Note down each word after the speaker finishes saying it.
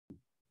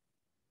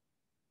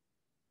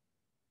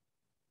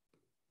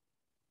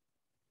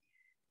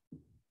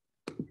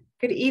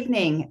Good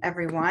evening,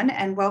 everyone,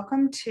 and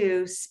welcome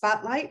to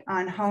Spotlight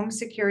on Home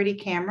Security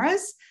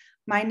Cameras.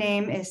 My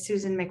name is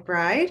Susan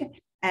McBride,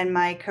 and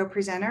my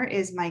co-presenter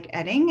is Mike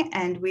Edding,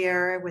 and we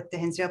are with the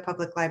Hinsdale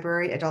Public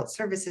Library Adult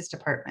Services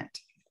Department.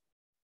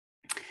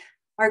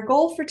 Our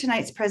goal for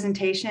tonight's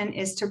presentation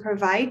is to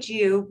provide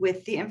you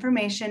with the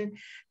information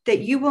that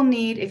you will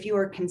need if you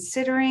are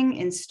considering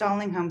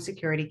installing home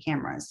security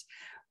cameras.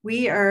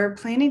 We are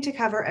planning to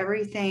cover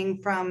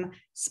everything from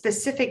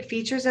specific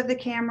features of the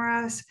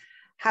cameras,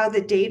 how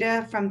the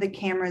data from the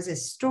cameras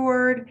is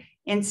stored,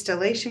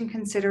 installation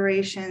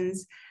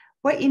considerations,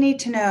 what you need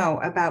to know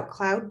about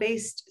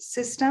cloud-based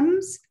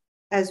systems,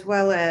 as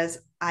well as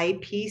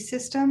IP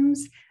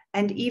systems,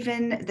 and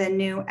even the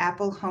new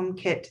Apple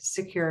HomeKit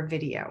Secure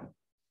Video.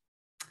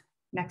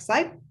 Next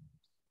slide.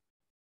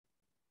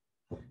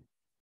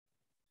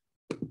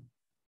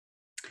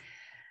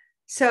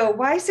 So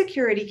why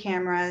security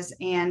cameras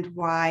and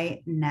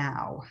why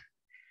now?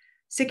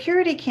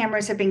 Security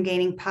cameras have been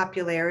gaining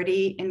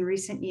popularity in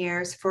recent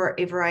years for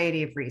a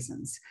variety of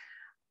reasons.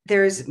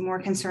 There's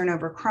more concern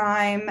over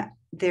crime,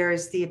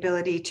 there's the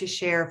ability to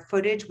share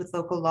footage with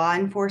local law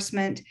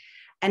enforcement,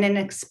 and an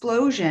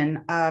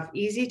explosion of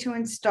easy to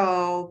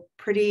install,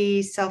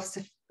 pretty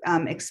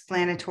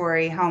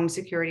self-explanatory home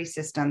security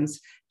systems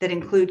that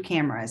include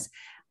cameras.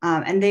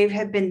 And they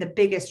have been the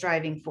biggest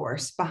driving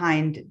force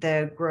behind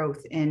the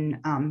growth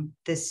in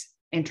this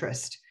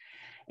interest.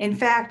 In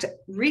fact,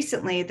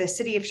 recently, the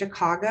city of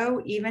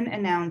Chicago even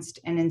announced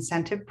an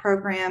incentive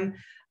program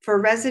for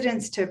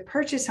residents to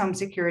purchase home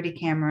security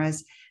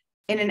cameras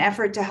in an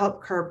effort to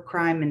help curb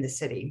crime in the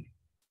city.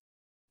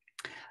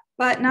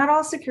 But not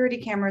all security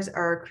cameras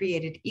are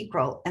created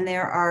equal, and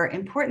there are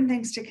important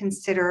things to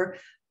consider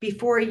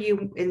before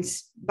you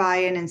buy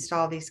and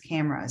install these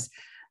cameras.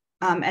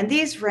 And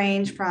these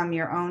range from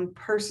your own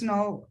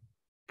personal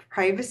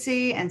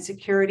privacy and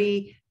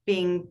security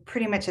being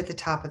pretty much at the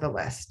top of the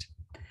list.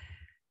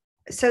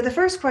 So the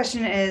first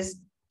question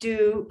is,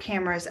 do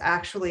cameras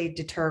actually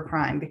deter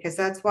crime? Because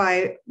that's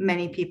why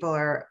many people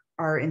are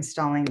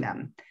installing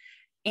them.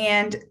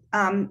 And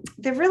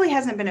there really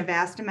hasn't been a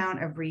vast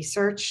amount of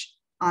research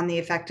on the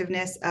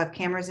effectiveness of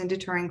cameras in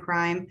deterring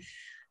crime.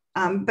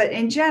 But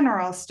in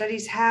general,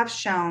 studies have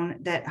shown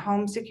that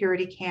home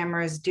security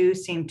cameras do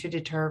seem to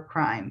deter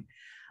crime.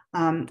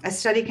 A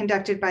study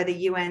conducted by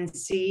the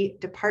UNC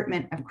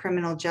Department of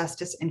Criminal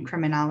Justice and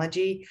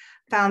Criminology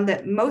found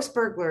that most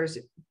burglars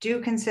do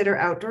consider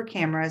outdoor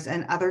cameras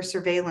and other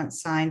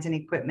surveillance signs and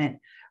equipment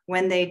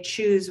when they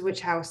choose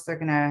which house they're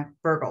going to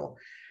burgle.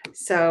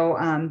 So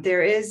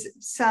there is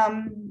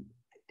some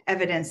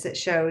evidence that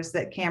shows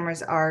that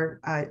cameras are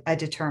a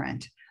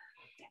deterrent.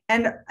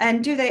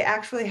 And do they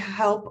actually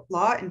help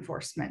law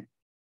enforcement?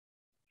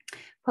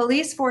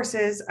 Police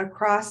forces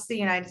across the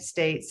United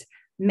States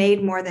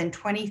made more than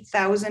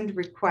 20,000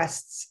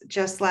 requests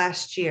just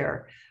last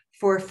year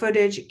for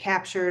footage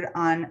captured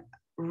on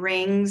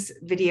Rings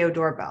video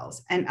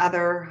doorbells and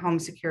other home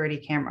security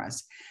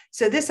cameras.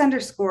 So this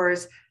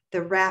underscores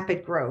the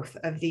rapid growth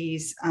of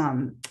these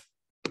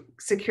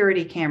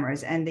security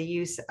cameras and the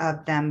use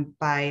of them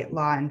by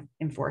law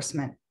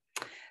enforcement.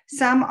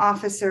 Some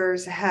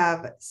officers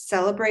have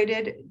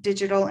celebrated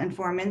digital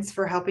informants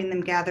for helping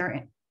them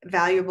gather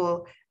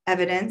valuable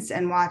evidence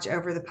and watch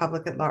over the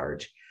public at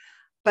large.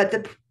 But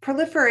the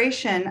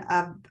proliferation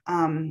of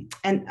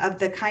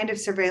the kind of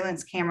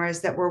surveillance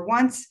cameras that were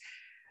once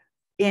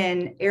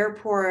in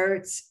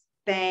airports,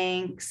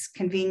 banks,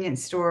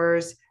 convenience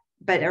stores,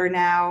 but are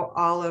now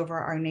all over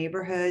our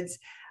neighborhoods,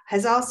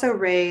 has also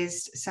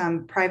raised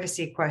some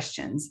privacy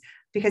questions,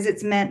 because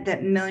it's meant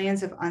that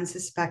millions of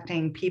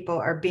unsuspecting people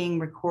are being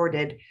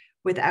recorded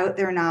without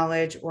their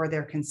knowledge or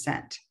their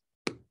consent.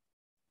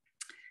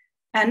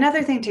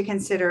 Another thing to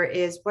consider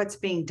is what's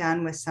being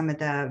done with some of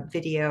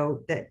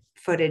the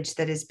footage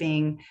that is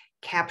being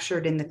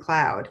captured in the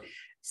cloud.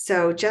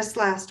 So just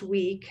last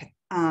week,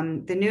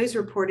 the news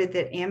reported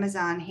that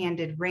Amazon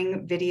handed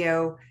Ring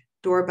video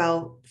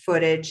doorbell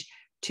footage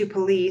to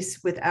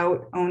police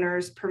without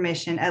owners'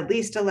 permission at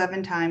least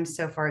 11 times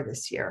so far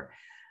this year.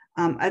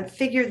 A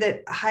figure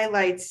that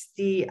highlights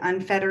the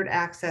unfettered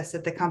access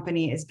that the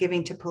company is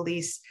giving to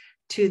police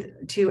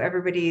to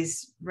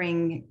everybody's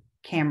Ring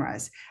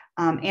cameras.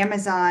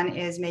 Amazon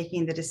is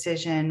making the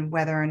decision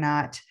whether or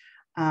not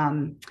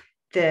who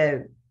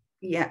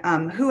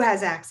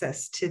has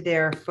access to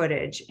their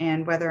footage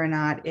and whether or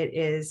not it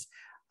is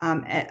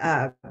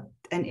an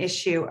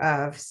issue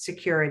of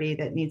security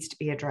that needs to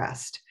be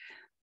addressed.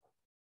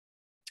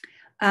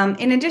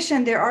 In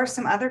addition, there are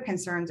some other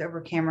concerns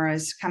over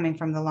cameras coming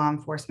from the law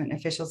enforcement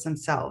officials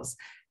themselves.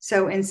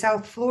 So in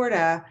South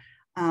Florida,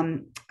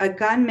 a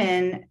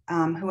gunman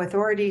who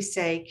authorities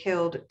say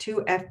killed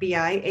 2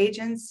 FBI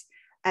agents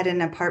at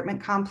an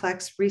apartment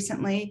complex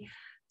recently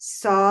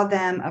saw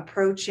them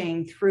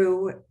approaching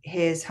through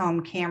his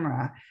home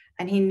camera,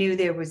 and he knew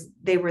they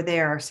were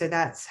there. So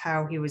that's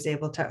how he was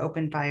able to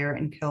open fire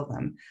and kill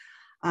them.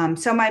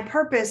 So my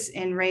purpose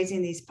in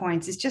raising these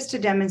points is just to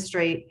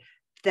demonstrate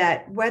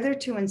that whether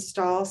to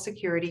install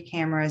security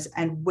cameras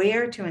and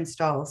where to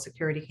install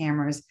security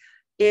cameras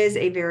is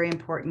a very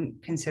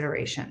important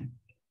consideration.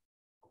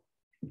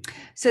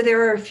 So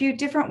there are a few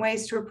different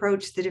ways to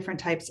approach the different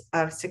types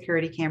of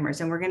security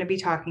cameras, and we're going to be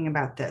talking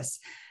about this.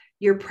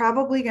 You're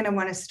probably going to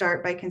want to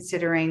start by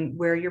considering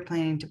where you're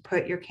planning to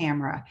put your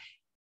camera.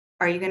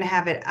 Are you going to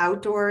have it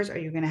outdoors? Are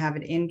you going to have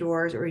it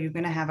indoors? Or are you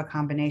going to have a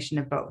combination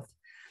of both?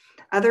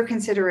 Other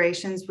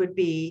considerations would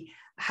be,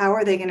 how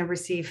are they going to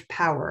receive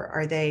power?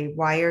 Are they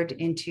wired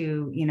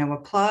into, a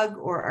plug,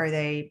 or are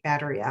they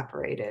battery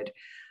operated?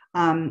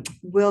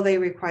 Will they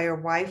require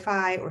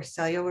Wi-Fi or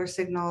cellular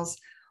signals?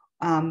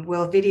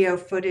 Will video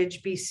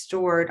footage be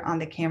stored on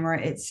the camera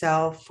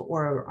itself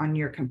or on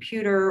your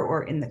computer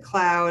or in the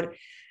cloud?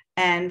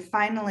 And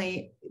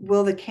finally,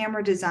 will the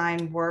camera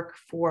design work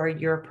for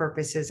your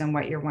purposes and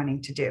what you're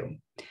wanting to do?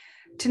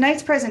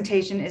 Tonight's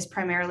presentation is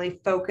primarily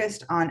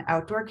focused on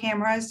outdoor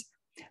cameras,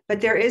 but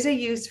there is a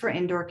use for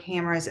indoor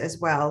cameras as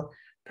well,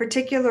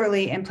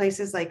 particularly in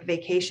places like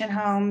vacation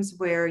homes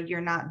where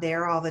you're not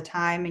there all the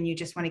time and you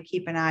just want to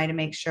keep an eye to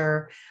make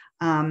sure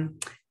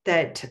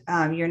that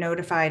you're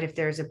notified if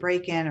there's a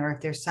break-in or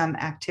if there's some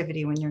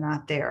activity when you're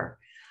not there.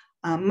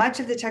 Much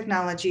of the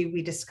technology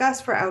we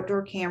discuss for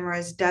outdoor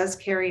cameras does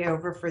carry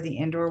over for the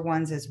indoor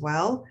ones as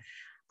well.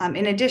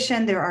 In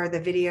addition, there are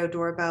the video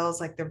doorbells,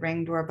 like the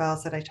Ring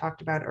doorbells that I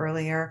talked about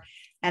earlier.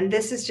 And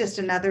this is just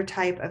another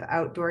type of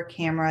outdoor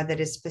camera that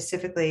is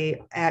specifically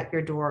at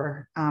your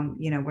door,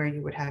 where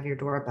you would have your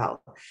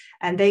doorbell.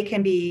 And they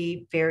can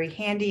be very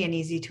handy and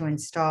easy to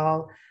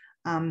install.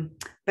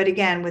 But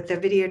again, with the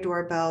video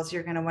doorbells,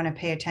 you're going to want to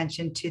pay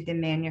attention to the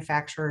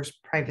manufacturer's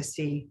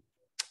privacy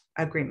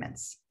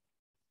agreements.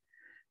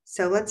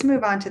 So let's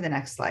move on to the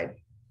next slide.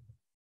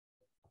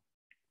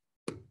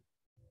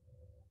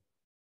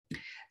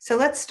 So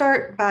let's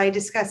start by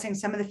discussing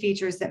some of the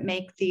features that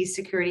make these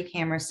security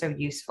cameras so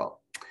useful.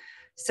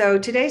 So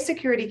today's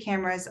security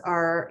cameras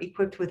are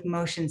equipped with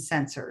motion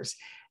sensors,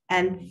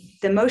 and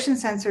the motion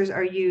sensors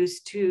are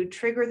used to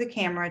trigger the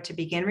camera to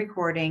begin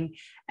recording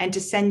and to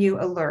send you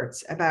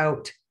alerts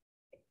about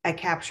a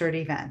captured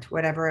event,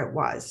 whatever it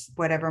was,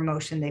 whatever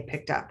motion they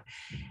picked up.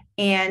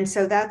 And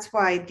so that's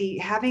why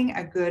having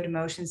a good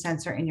motion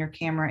sensor in your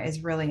camera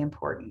is really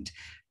important,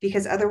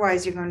 because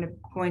otherwise you're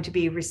going to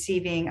be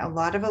receiving a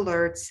lot of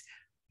alerts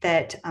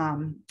that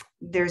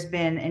there's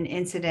been an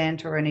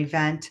incident or an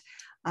event,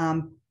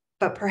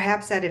 but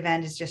perhaps that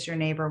event is just your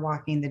neighbor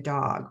walking the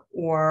dog,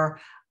 or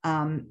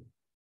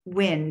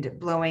wind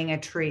blowing a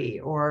tree,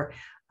 or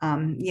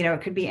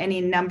it could be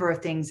any number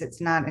of things.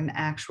 It's not an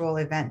actual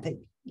event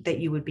that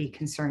you would be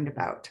concerned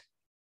about.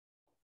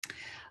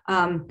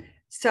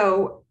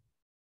 So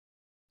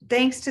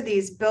thanks to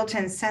these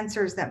built-in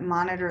sensors that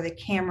monitor the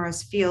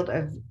camera's field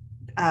of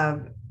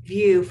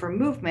view for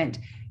movement,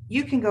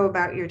 you can go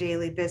about your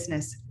daily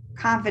business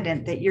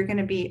confident that you're going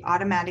to be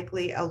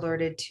automatically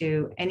alerted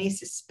to any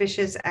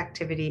suspicious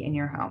activity in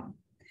your home.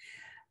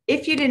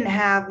 If you didn't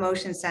have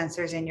motion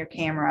sensors in your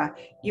camera,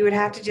 you would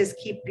have to just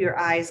keep your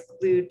eyes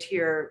glued to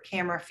your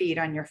camera feed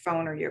on your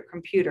phone or your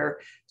computer,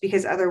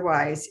 because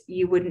otherwise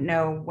you wouldn't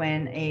know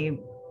when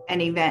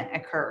an event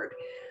occurred.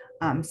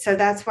 So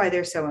that's why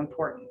they're so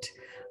important.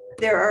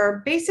 There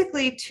are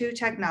basically two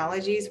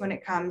technologies when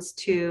it comes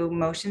to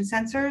motion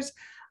sensors.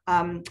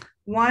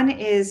 One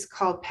is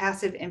called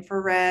passive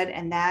infrared,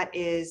 and that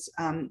is,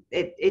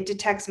 it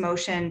detects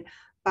motion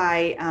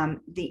by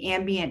the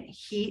ambient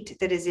heat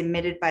that is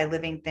emitted by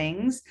living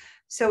things.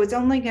 So it's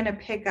only going to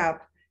pick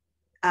up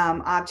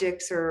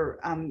objects or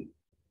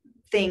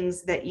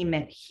things that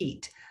emit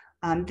heat.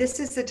 This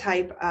is the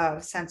type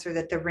of sensor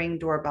that the Ring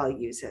doorbell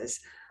uses.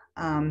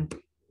 The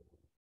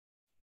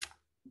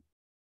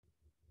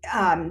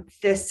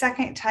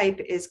second type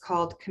is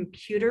called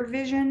computer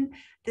vision.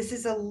 This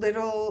is a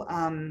little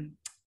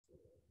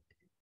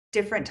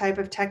different type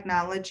of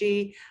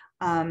technology.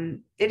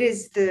 It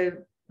is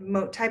the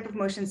type of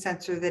motion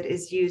sensor that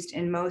is used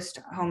in most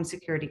home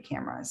security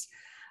cameras.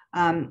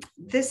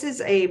 This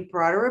is a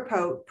broader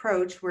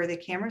approach where the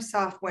camera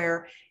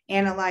software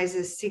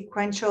analyzes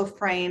sequential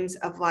frames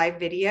of live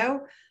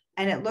video,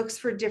 and it looks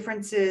for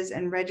differences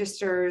and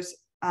registers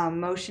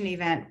motion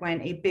event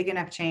when a big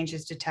enough change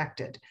is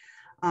detected.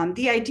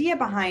 The idea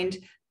behind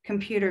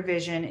computer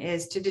vision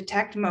is to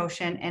detect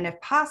motion and, if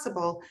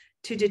possible,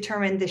 to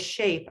determine the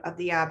shape of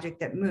the object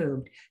that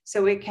moved.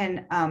 So it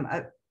can,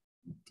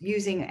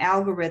 using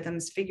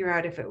algorithms, figure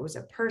out if it was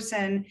a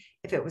person,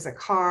 if it was a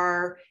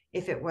car,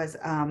 if it was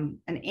an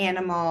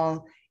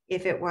animal,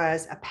 if it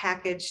was a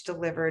package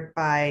delivered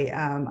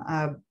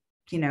by,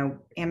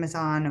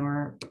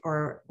 Amazon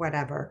or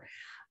whatever.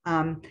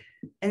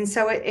 And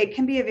so it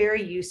can be a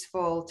very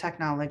useful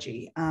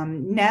technology.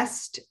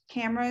 Nest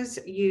cameras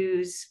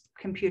use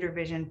computer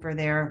vision for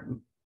their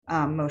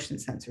motion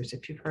sensors,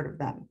 if you've heard of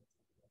them.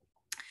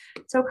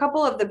 So a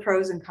couple of the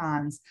pros and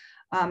cons.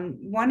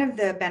 One of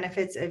the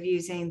benefits of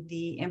using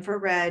the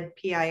infrared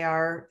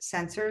PIR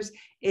sensors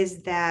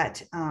is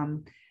that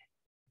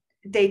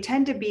they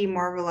tend to be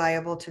more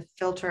reliable to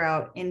filter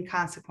out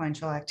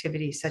inconsequential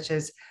activities such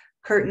as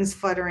curtains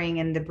fluttering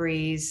in the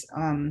breeze,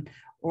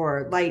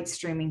 or light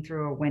streaming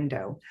through a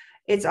window.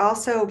 It's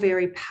also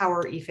very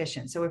power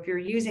efficient. So if you're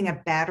using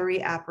a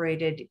battery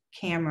operated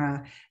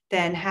camera,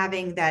 then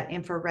having that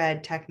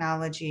infrared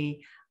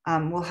technology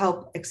will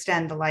help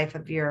extend the life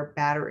of your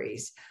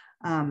batteries.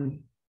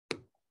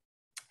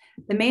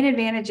 The main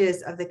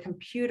advantages of the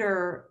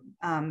computer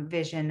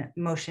vision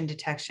motion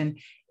detection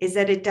is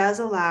that it does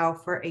allow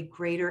for a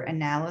greater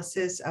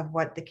analysis of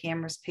what the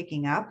camera's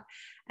picking up.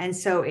 And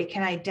so it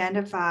can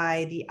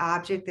identify the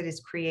object that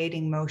is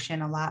creating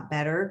motion a lot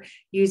better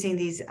using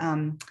these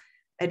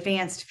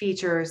advanced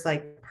features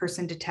like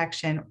person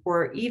detection,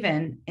 or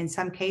even in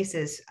some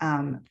cases,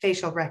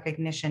 facial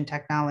recognition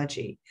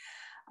technology.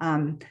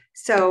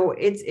 So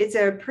it's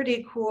a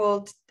pretty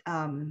cool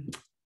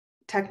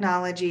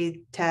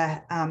technology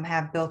to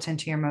have built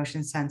into your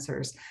motion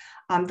sensors.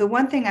 The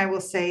one thing I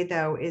will say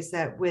though is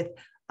that with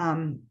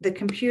the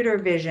computer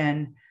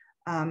vision,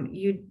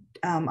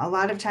 a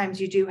lot of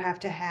times you do have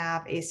to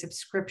have a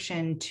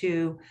subscription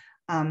to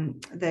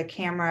the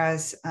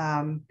camera's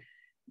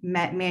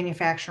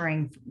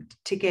manufacturing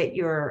to get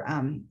your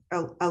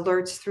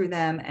alerts through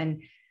them,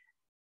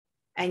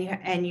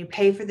 and you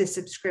pay for the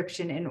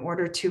subscription in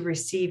order to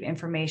receive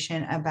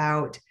information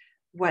about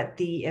what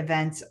the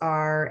events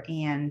are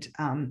and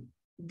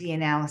the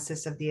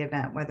analysis of the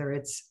event, whether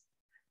it's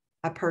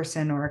a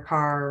person or a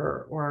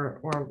car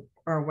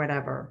or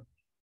whatever.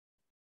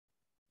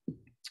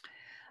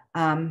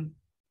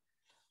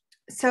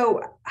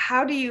 So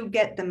how do you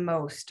get the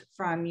most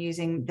from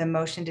using the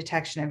motion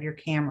detection of your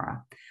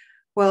camera?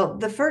 Well,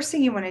 the first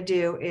thing you want to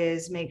do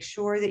is make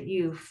sure that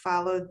you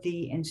follow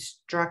the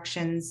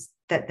instructions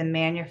that the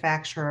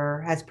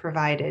manufacturer has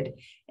provided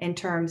in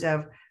terms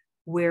of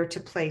where to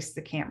place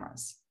the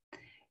cameras.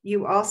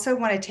 You also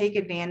want to take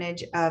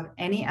advantage of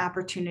any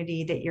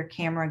opportunity that your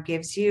camera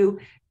gives you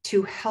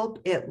to help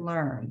it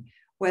learn,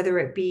 whether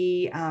it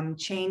be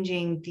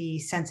changing the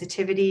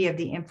sensitivity of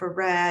the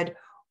infrared,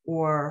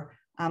 or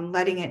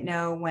letting it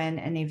know when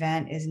an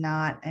event is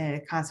not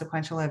a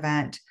consequential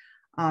event,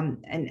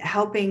 and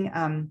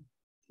helping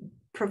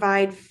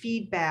provide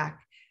feedback,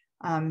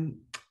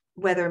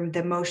 whether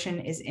the motion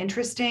is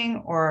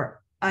interesting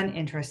or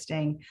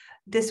uninteresting.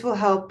 This will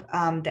help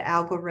the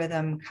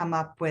algorithm come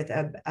up with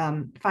a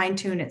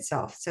fine-tune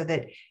itself so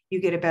that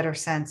you get a better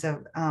sense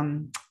of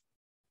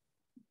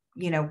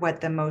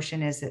what the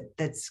motion is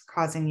that's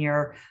causing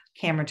your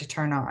camera to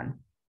turn on.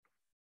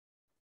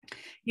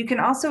 You can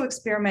also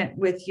experiment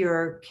with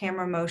your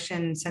camera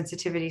motion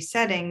sensitivity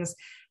settings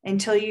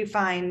until you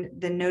find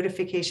the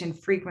notification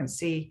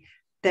frequency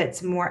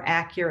that's more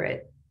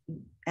accurate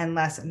and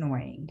less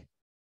annoying.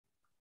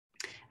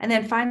 And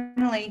then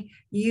finally,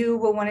 you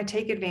will want to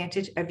take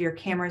advantage of your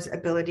camera's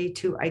ability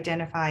to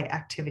identify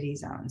activity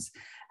zones.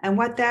 And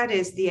what that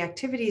is, the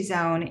activity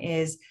zone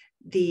is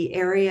the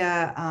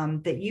area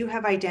that you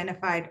have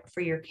identified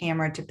for your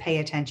camera to pay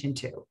attention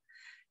to.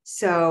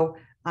 So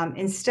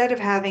instead of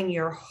having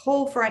your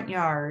whole front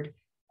yard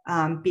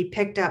be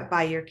picked up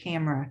by your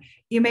camera,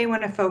 you may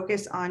want to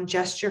focus on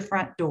just your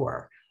front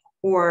door,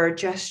 or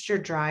just your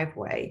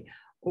driveway,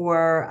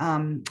 or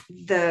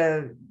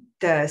the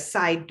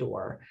side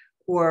door,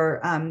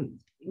 or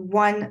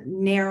one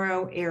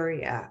narrow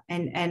area.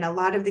 And a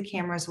lot of the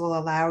cameras will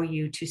allow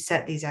you to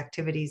set these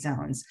activity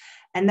zones.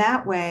 And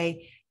that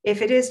way,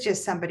 if it is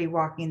just somebody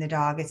walking the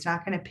dog, it's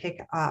not going to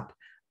pick up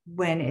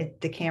when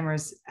the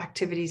camera's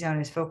activity zone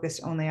is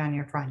focused only on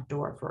your front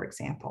door, for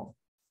example.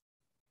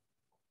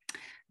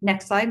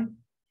 Next slide.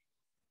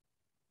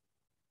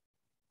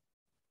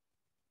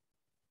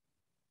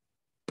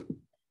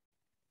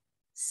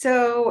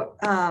 So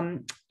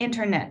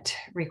internet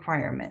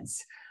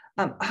requirements.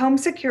 Home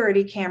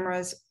security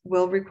cameras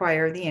will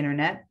require the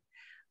internet.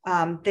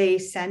 They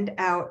send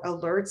out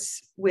alerts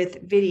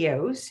with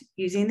videos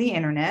using the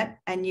internet,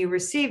 and you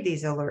receive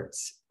these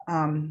alerts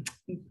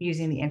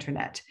using the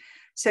internet.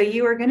 So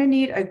you are going to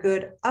need a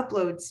good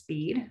upload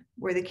speed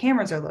where the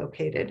cameras are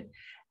located,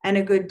 and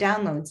a good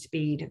download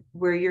speed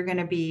where you're going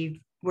to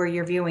be, where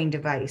your viewing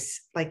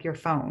device, like your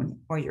phone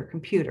or your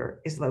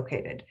computer, is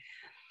located.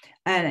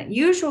 And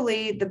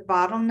usually the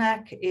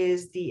bottleneck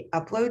is the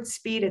upload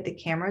speed at the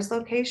camera's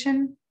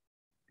location.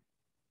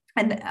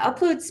 And the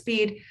upload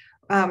speed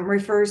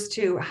refers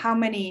to how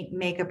many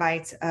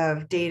megabytes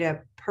of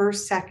data per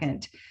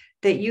second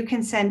that you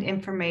can send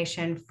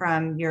information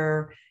from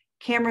your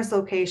camera's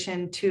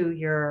location to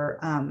your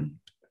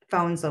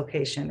phone's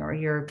location or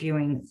your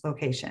viewing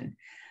location.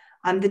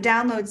 The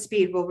download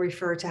speed will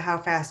refer to how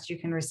fast you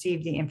can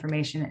receive the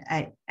information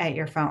at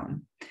your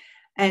phone.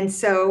 And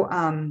so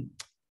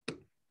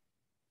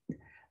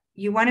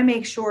you want to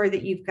make sure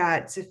that you've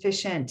got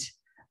sufficient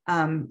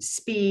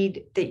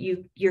speed that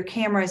your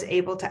camera is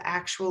able to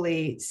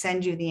actually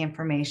send you the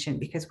information,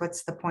 because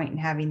what's the point in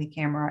having the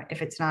camera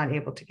if it's not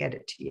able to get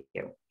it to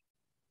you?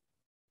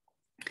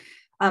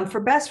 For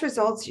best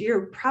results,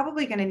 you're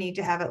probably going to need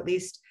to have at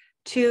least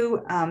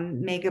 2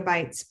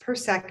 megabytes per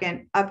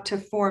second up to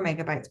 4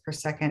 megabytes per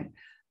second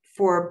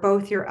for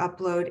both your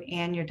upload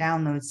and your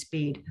download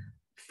speed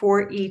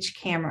for each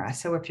camera.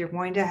 So if you're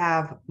going to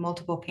have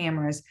multiple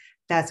cameras,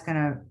 that's going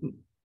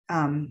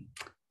to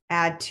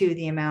add to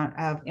the amount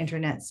of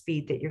internet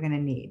speed that you're going to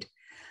need.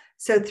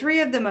 So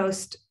 3 of the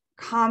most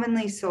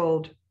commonly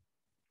sold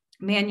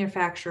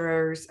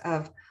manufacturers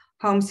of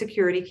home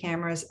security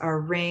cameras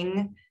are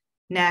Ring,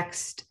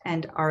 Next,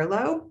 and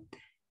Arlo.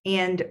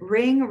 And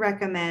Ring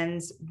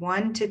recommends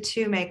 1 to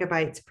 2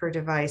 megabytes per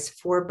device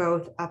for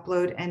both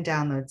upload and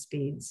download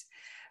speeds.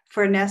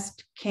 For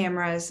Nest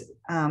cameras,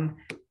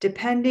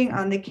 depending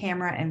on the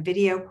camera and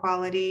video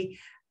quality,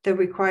 the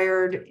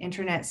required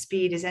internet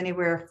speed is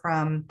anywhere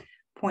from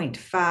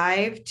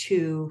 0.5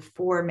 to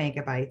 4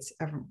 megabytes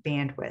of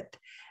bandwidth.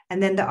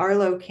 And then the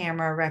Arlo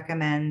camera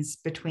recommends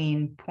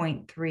between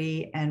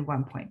 0.3 and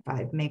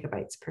 1.5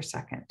 megabytes per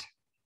second.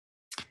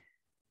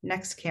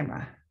 Next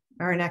camera,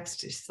 or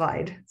next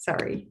slide,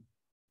 sorry.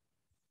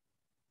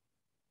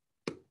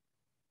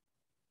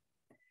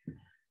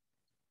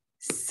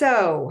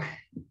 So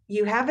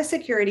you have a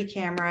security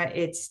camera,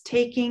 it's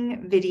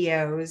taking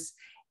videos,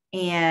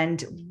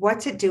 and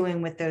what's it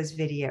doing with those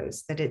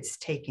videos that it's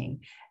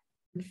taking?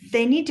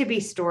 They need to be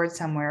stored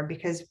somewhere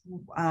because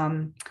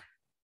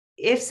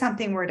if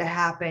something were to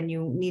happen,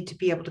 you need to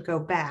be able to go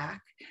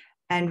back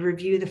and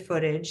review the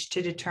footage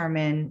to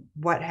determine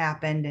what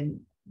happened and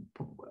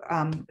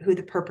who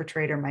the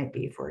perpetrator might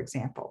be, for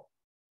example.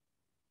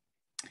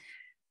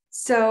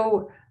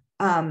 So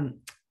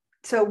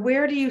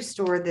where do you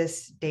store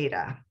this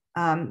data?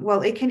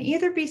 Well, it can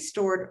either be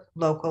stored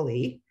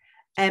locally,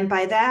 and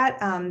by that,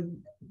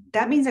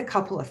 that means a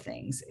couple of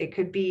things. It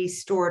could be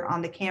stored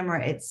on the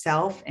camera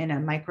itself in a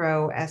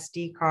micro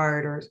SD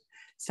card or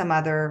some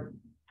other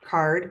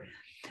card,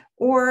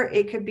 or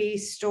it could be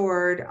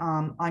stored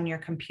on your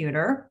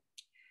computer,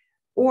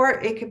 or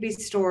it could be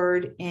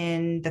stored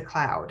in the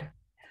cloud.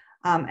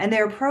 And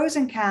there are pros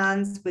and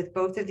cons with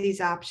both of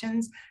these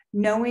options.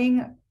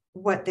 Knowing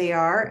what they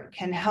are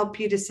can help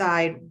you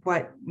decide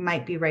what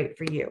might be right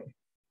for you.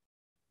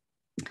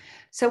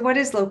 So what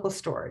is local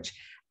storage?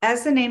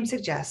 As the name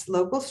suggests,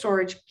 local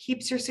storage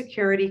keeps your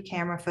security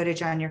camera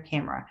footage on your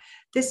camera.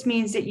 This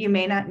means that you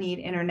may not need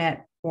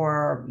internet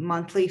or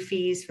monthly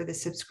fees for the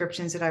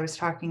subscriptions that I was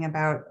talking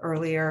about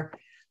earlier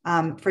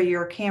for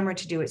your camera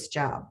to do its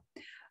job.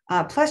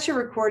 Plus, your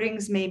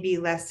recordings may be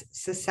less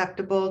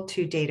susceptible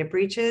to data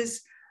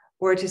breaches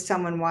or to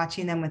someone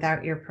watching them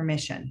without your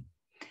permission.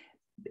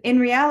 In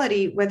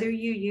reality, whether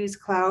you use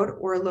cloud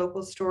or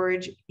local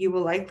storage, you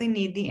will likely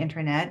need the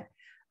internet.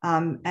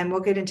 And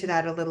we'll get into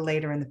that a little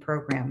later in the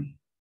program.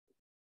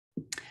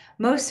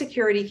 Most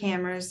security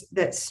cameras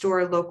that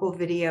store local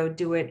video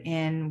do it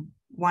in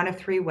one of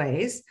 3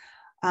 ways.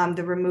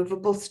 The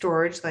removable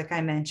storage, like I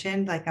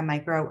mentioned, like a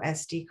micro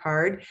SD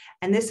card.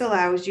 And this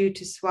allows you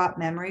to swap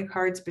memory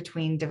cards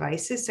between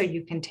devices. So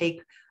you can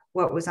take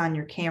what was on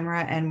your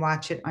camera and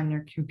watch it on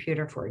your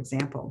computer, for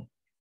example.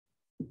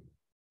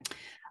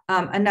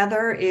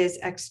 Another is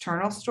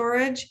external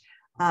storage.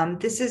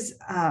 This is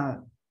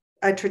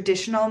a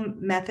traditional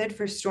method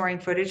for storing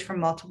footage from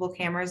multiple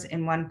cameras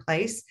in one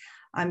place.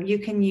 You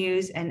can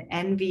use an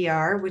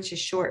NVR, which is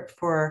short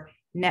for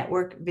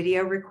network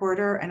video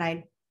recorder. And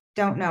I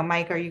don't know,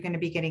 Mike, are you going to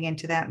be getting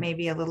into that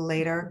maybe a little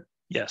later?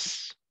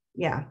 Yes.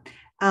 Yeah.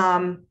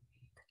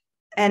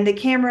 And the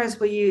cameras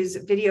will use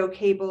video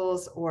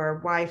cables or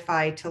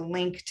Wi-Fi to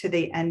link to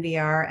the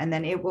NVR, and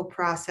then it will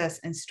process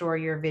and store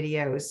your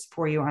videos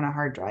for you on a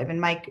hard drive. And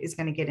Mike is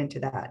going to get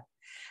into that.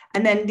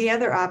 And then the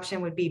other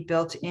option would be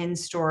built-in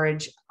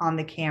storage on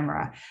the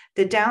camera.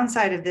 The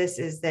downside of this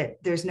is that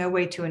there's no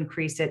way to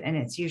increase it, and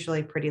it's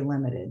usually pretty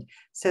limited.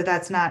 So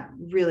that's not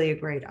really a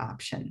great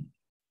option.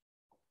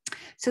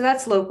 So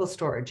that's local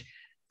storage.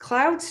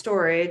 Cloud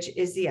storage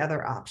is the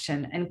other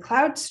option, and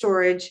cloud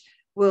storage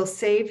will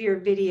save your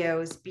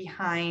videos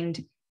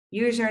behind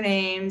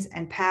usernames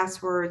and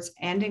passwords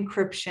and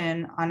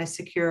encryption on a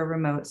secure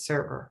remote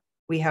server,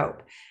 we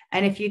hope.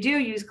 And if you do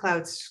use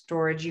cloud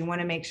storage, you want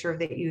to make sure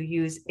that you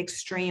use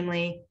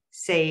extremely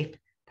safe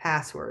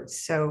passwords.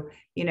 So,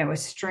 you know, a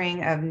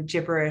string of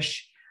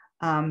gibberish,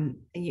 and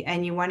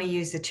you want to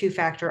use the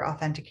 2-factor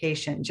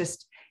authentication.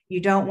 Just,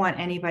 you don't want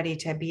anybody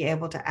to be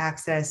able to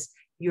access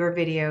your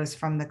videos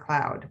from the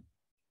cloud.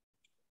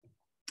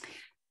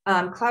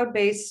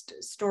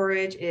 Cloud-based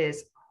storage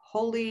is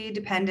wholly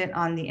dependent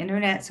on the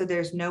internet, so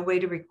there's no way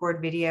to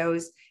record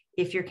videos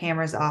if your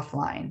camera's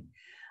offline.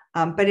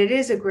 But it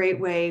is a great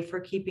way for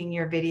keeping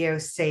your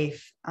videos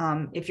safe.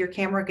 If your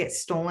camera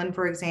gets stolen,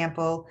 for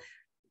example,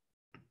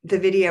 the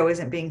video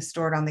isn't being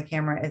stored on the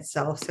camera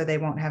itself, so they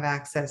won't have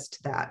access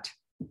to that.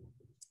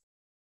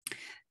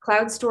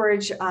 Cloud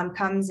storage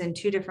comes in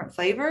 2 different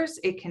flavors.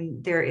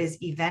 There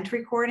is event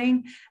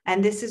recording,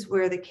 and this is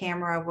where the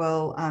camera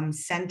will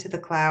send to the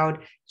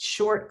cloud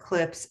short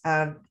clips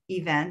of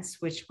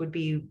events, which would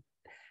be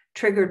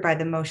triggered by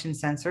the motion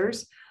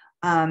sensors.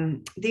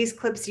 These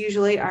clips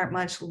usually aren't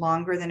much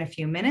longer than a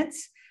few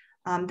minutes.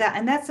 And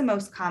that's the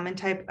most common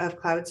type of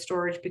cloud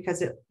storage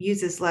because it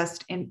uses less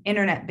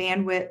internet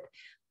bandwidth.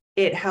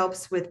 It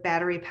helps with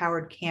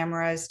battery-powered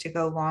cameras to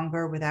go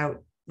longer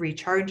without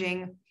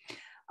recharging.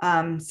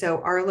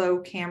 So Arlo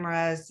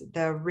cameras,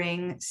 the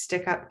Ring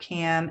stick-up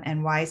cam,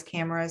 and Wise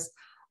cameras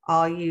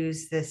all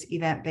use this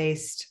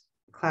event-based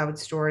cloud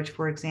storage,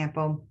 for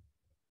example.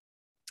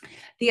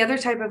 The other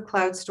type of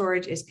cloud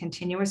storage is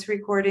continuous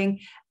recording.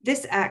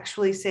 This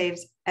actually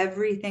saves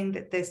everything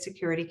that the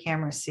security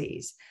camera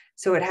sees.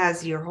 So it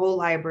has your whole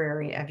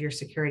library of your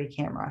security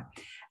camera.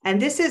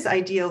 And this is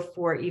ideal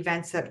for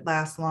events that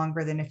last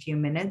longer than a few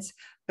minutes,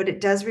 but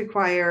it does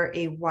require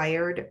a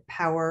wired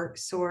power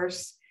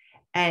source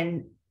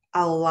and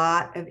a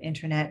lot of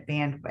internet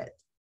bandwidth.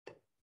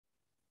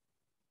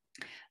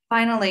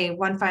 Finally,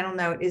 one final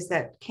note is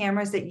that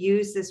cameras that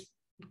use this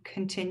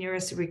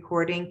continuous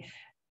recording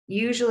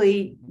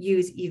usually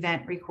use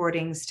event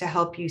recordings to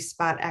help you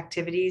spot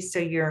activities. So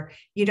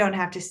you don't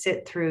have to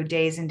sit through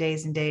days and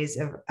days and days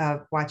of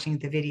watching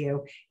the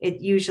video.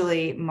 It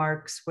usually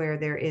marks where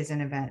there is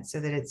an event so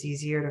that it's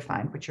easier to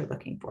find what you're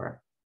looking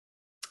for.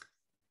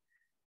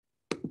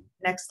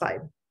 Next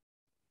slide.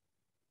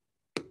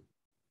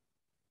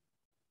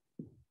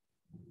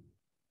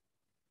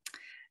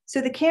 So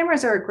the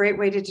cameras are a great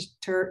way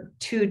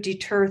to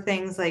deter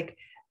things like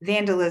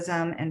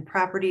vandalism and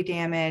property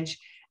damage,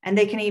 and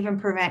they can even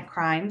prevent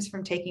crimes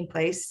from taking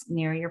place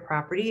near your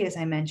property, as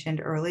I mentioned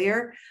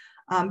earlier.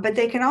 But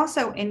they can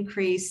also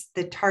increase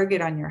the target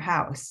on your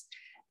house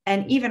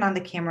and even on the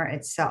camera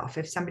itself.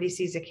 If somebody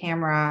sees a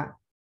camera,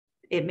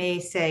 it may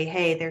say,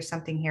 hey, there's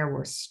something here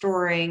worth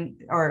storing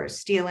or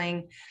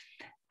stealing,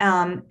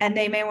 and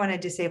they may want to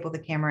disable the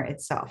camera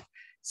itself.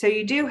 So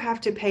you do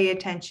have to pay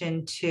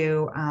attention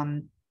to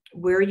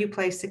where you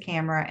place the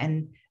camera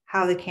and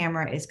how the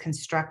camera is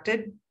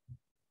constructed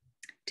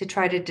to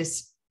try to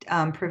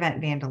prevent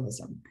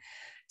vandalism.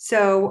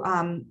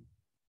 So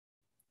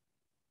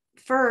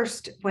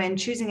first, when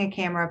choosing a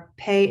camera,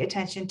 pay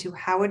attention to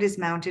how it is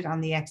mounted on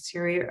the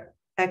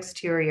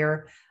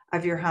exterior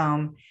of your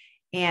home,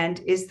 and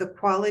is the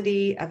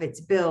quality of its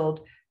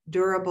build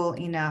durable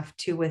enough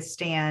to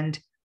withstand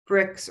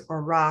bricks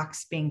or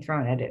rocks being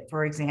thrown at it,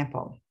 for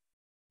example.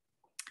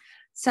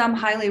 Some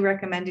highly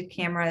recommended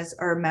cameras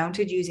are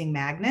mounted using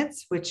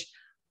magnets, which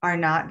are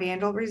not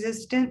vandal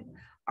resistant.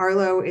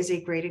 Arlo is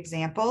a great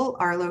example.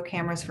 Arlo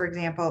cameras, for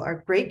example,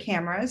 are great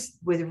cameras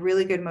with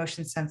really good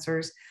motion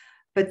sensors,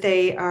 but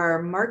they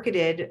are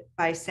marketed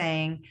by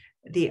saying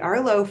the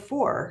Arlo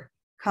 4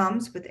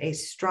 comes with a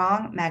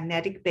strong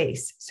magnetic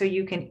base, so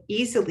you can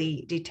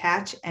easily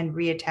detach and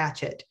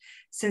reattach it.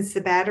 Since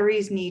the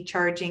batteries need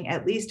charging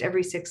at least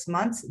every 6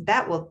 months,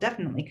 that will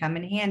definitely come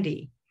in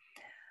handy.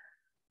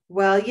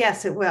 Well,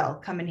 yes, it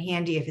will come in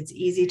handy if it's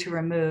easy to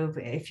remove,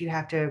 if you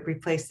have to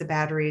replace the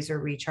batteries or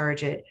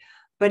recharge it.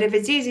 But if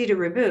it's easy to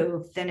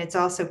remove, then it's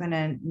also going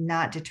to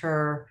not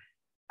deter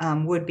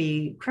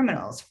would-be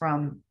criminals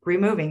from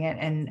removing it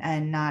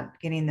and not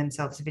getting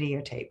themselves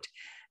videotaped.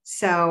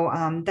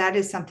 So that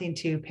is something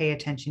to pay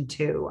attention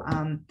to.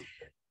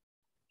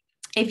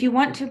 If you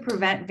want to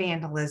prevent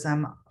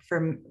vandalism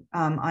from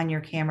on your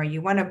camera,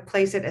 you want to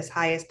place it as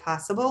high as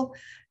possible.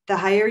 The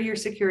higher your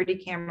security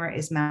camera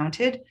is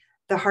mounted,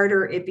 the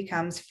harder it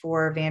becomes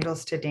for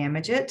vandals to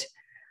damage it.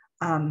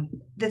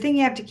 The thing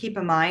you have to keep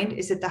in mind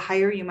is that the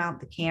higher you mount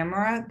the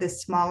camera, the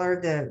smaller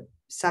the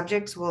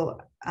subjects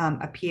will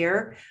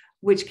appear,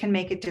 which can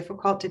make it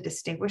difficult to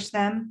distinguish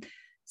them.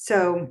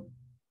 So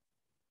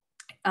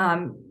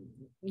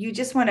you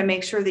just want to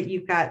make sure that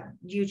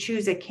you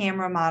choose a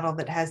camera model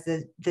that has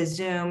the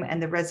zoom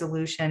and the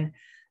resolution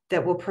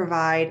that will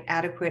provide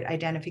adequate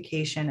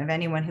identification of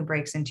anyone who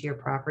breaks into your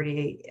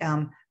property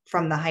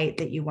from the height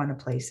that you want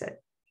to place it.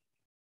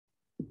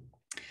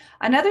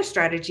 Another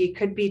strategy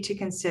could be to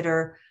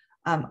consider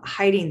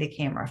hiding the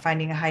camera,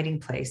 finding a hiding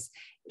place.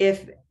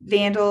 If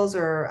vandals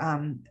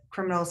or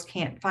criminals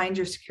can't find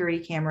your security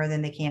camera,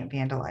 then they can't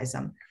vandalize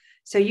them.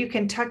 So you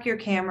can tuck your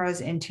cameras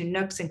into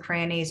nooks and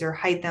crannies or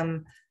hide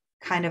them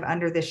kind of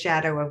under the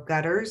shadow of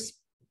gutters.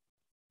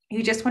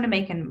 You just want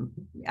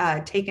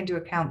to take into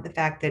account the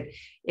fact that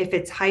if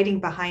it's hiding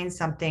behind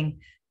something,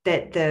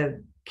 that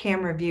the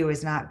camera view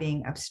is not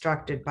being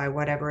obstructed by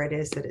whatever it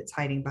is that it's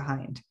hiding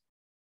behind.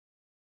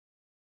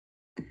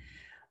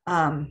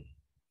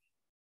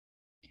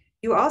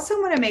 You also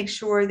want to make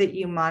sure that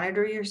you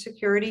monitor your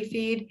security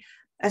feed.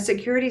 A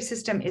security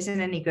system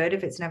isn't any good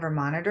if it's never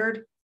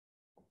monitored.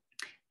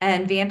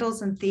 And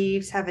vandals and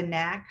thieves have a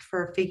knack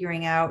for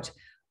figuring out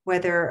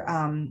whether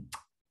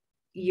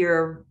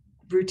you're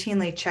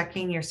routinely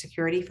checking your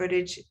security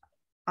footage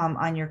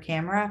on your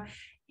camera.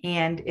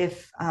 And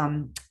if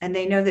and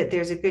they know that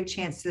there's a good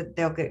chance that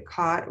they'll get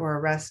caught or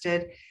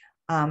arrested,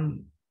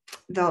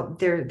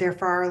 they're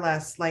far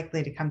less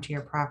likely to come to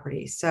your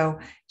property. So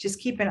just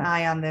keep an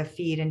eye on the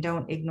feed and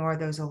don't ignore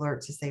those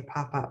alerts as they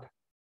pop up.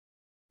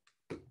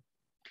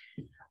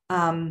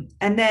 And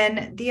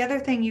then the other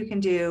thing you can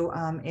do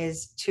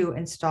is to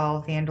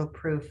install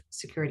vandal-proof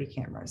security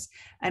cameras.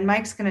 And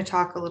Mike's going to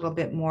talk a little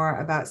bit more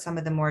about some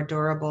of the more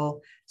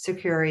durable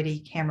security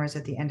cameras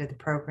at the end of the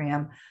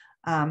program.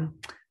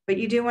 But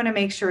you do want to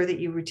make sure that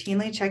you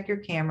routinely check your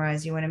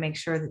cameras. You want to make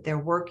sure that they're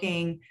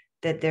working,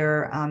 that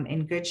they're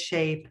in good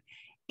shape.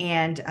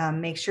 and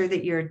make sure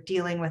that you're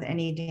dealing with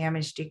any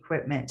damaged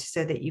equipment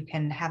so that you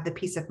can have the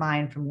peace of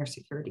mind from your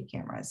security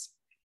cameras.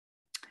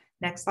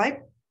 Next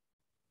slide.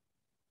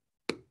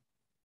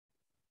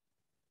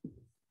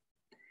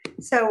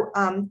 So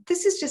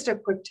this is just a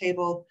quick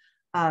table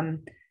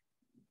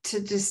to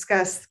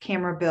discuss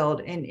camera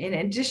build. And in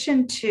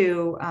addition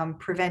to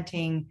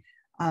preventing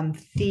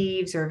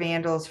thieves or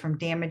vandals from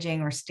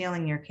damaging or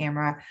stealing your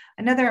camera,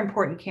 another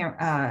important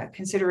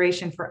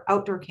consideration for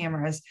outdoor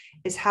cameras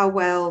is how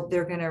well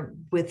they're going to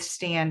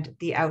withstand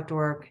the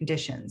outdoor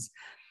conditions.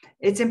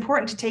 It's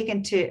important to take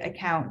into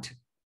account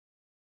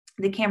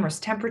the camera's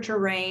temperature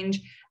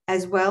range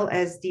as well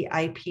as the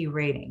IP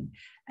rating.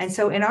 And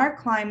so in our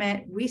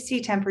climate, we see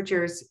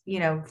temperatures,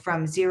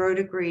 from 0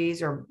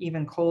 degrees or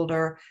even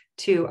colder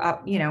to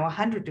up,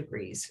 100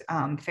 degrees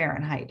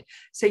Fahrenheit.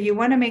 So you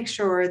want to make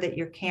sure that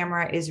your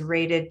camera is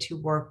rated to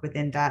work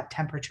within that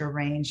temperature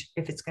range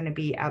if it's going to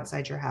be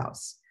outside your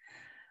house.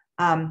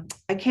 A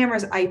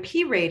camera's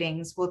IP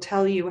ratings will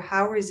tell you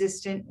how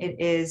resistant it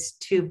is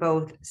to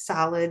both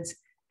solids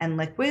and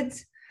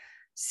liquids.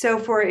 So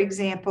for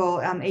example,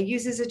 it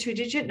uses a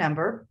 2-digit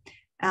number.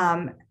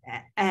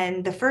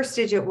 And the first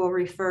digit will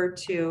refer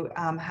to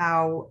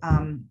how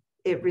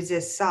it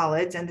resists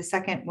solids, and the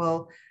second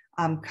will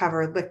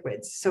cover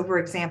liquids. So for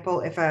example,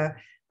 if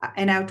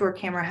an outdoor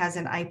camera has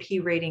an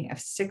IP rating of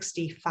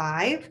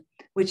 65,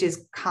 which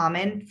is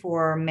common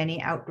for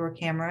many outdoor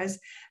cameras,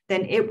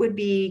 then it would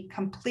be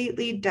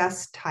completely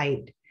dust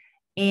tight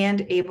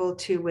and able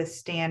to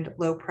withstand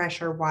low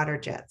pressure water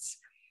jets,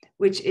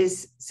 which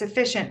is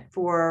sufficient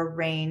for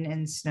rain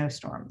and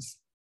snowstorms.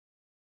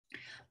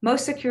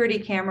 Most security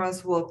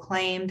cameras will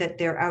claim that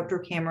their outdoor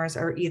cameras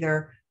are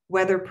either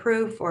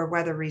weatherproof or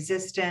weather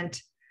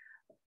resistant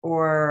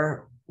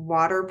or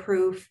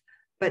waterproof,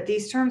 but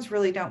these terms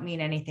really don't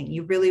mean anything.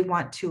 You really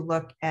want to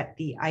look at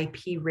the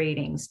IP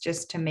ratings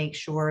just to make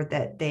sure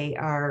that they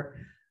are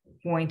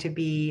going to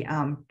be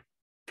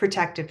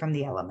protected from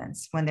the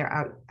elements when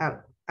they're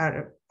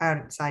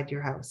outside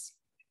your house.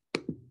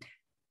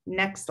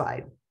 Next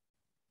slide.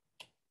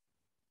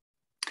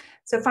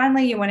 So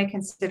finally, you want to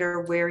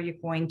consider where you're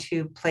going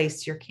to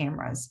place your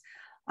cameras.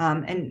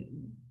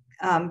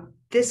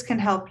 This can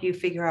help you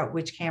figure out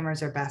which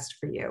cameras are best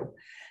for you.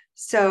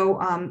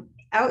 So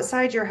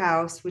outside your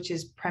house, which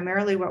is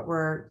primarily what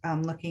we're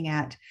looking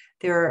at,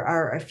 there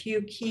are a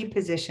few key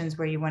positions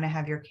where you want to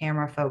have your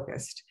camera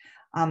focused.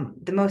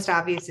 The most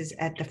obvious is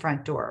at the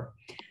front door.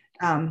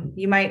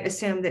 You might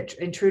assume that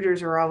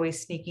intruders are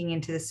always sneaking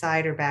into the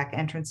side or back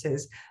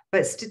entrances,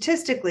 but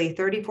statistically,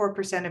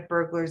 34% of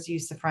burglars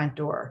use the front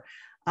door.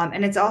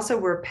 And it's also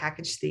where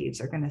package thieves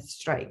are going to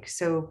strike.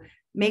 So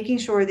making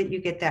sure that you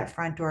get that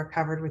front door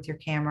covered with your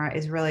camera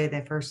is really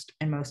the first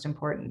and most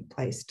important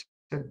place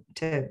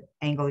to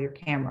angle your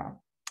camera.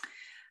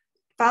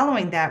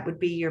 Following that would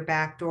be your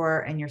back door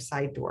and your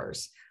side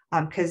doors,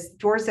 because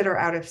doors that are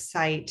out of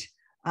sight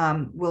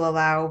will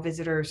allow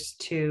visitors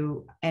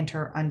to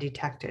enter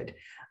undetected.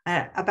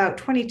 About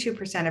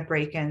 22% of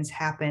break-ins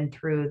happen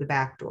through the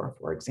back door,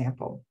 for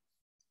example.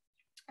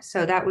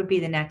 So that would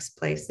be the next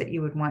place that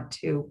you would want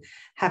to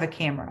have a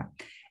camera.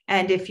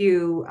 And if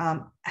you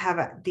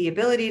have the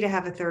ability to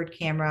have a third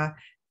camera,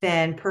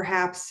 then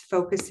perhaps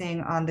focusing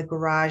on the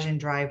garage and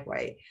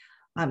driveway.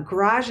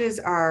 Garages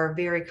are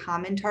very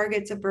common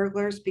targets of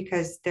burglars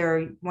because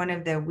they're one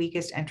of the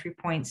weakest entry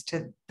points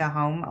to the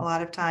home a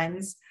lot of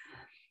times.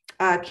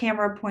 A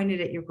camera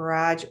pointed at your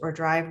garage or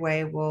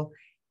driveway will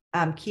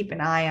keep an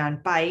eye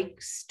on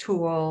bikes,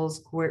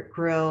 tools,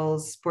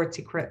 grills, sports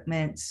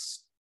equipment,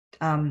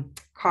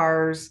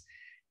 cars.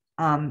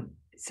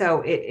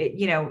 So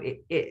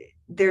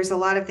there's a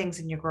lot of things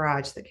in your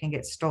garage that can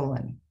get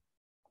stolen.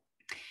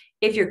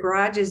 If your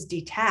garage is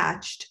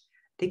detached,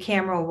 the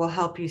camera will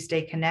help you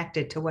stay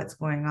connected to what's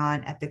going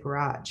on at the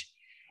garage.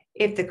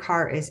 If the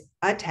car is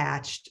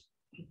attached,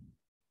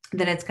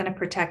 then it's going to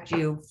protect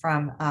you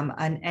from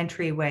an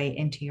entryway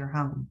into your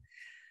home.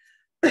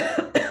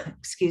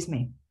 Excuse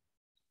me.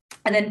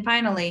 And then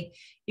finally,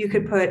 you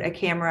could put a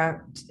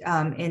camera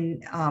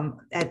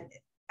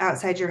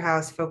outside your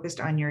house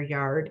focused on your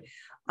yard,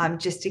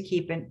 just to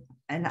keep an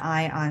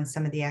eye on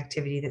some of the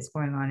activity that's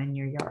going on in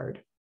your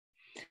yard.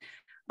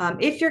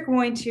 If you're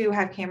going to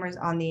have cameras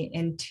on the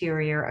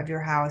interior of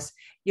your house,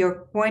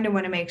 you're going to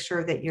want to make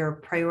sure that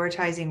you're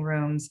prioritizing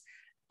rooms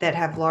that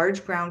have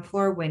large ground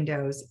floor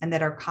windows and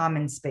that are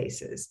common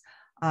spaces.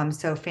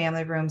 So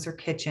family rooms or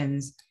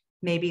kitchens,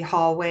 maybe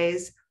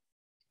hallways.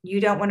 You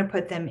don't want to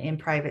put them in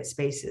private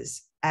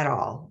spaces at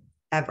all,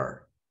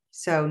 ever.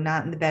 So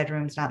not in the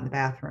bedrooms, not in the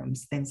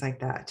bathrooms, things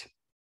like that.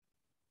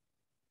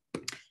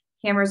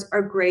 Cameras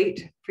are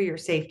great for your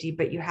safety,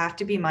 but you have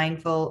to be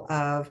mindful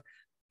of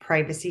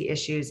privacy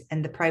issues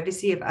and the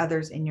privacy of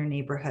others in your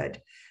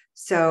neighborhood.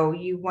 So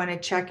you want to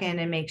check in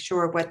and make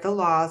sure what the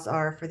laws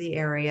are for the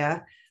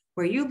area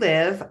where you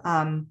live.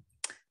 But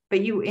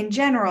in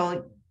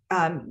general,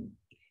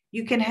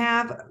 you can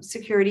have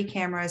security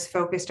cameras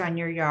focused on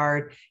your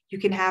yard. You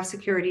can have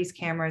security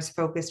cameras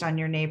focused on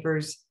your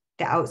neighbors,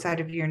 the outside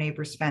of your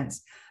neighbor's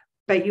fence.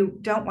 but you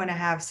don't want to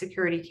have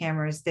security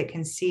cameras that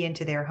can see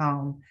into their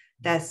home.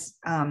 That's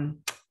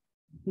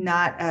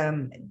not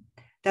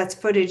that's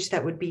footage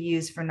that would be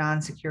used for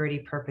non-security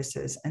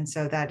purposes, and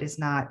so that is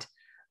not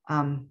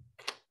a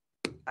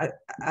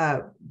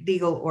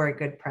legal or a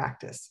good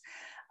practice.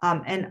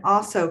 And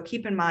also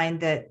keep in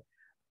mind that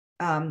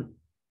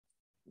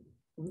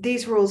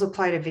these rules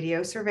apply to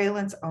video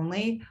surveillance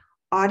only.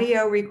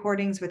 Audio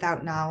recordings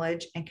without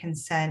knowledge and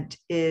consent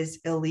is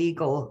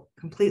illegal,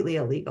 completely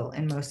illegal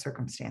in most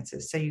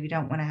circumstances. So you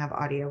don't want to have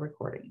audio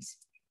recordings.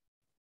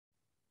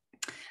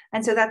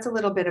 And so that's a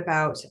little bit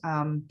about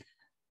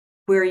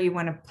where you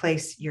want to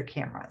place your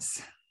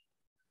cameras.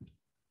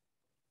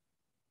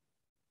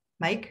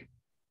 Mike?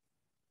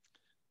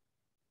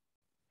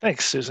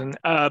 Thanks, Susan.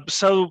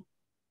 So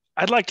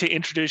I'd like to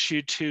introduce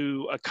you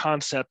to a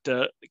concept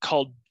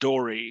called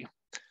DORI.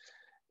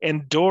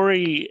 And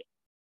DORI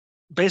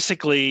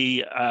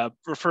basically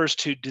refers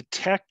to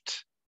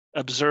detect,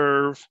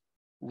 observe,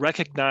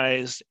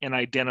 recognize, and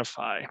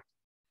identify.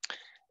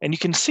 And you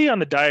can see on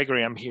the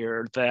diagram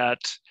here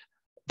that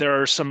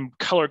there are some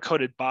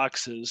color-coded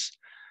boxes.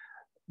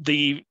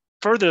 The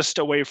furthest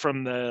away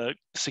from the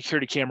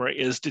security camera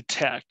is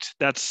detect.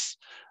 That's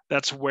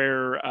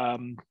where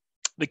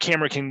the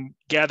camera can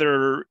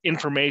gather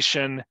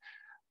information,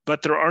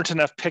 but there aren't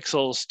enough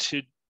pixels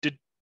to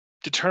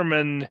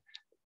determine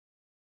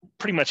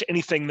pretty much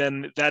anything.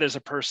 Then that is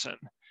a person.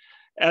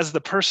 As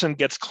the person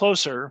gets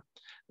closer,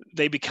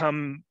 they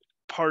become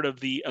part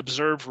of the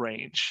observe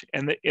range.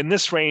 And in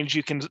this range,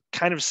 you can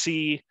kind of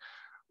see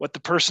what the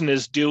person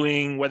is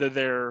doing, whether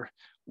they're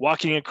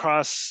walking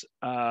across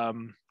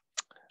the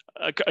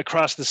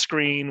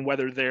screen,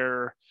 whether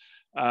they're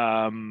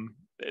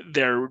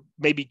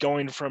maybe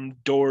going from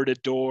door to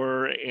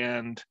door,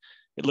 and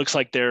it looks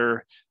like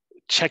they're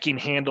checking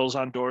handles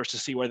on doors to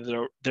see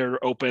whether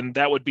they're open.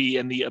 That would be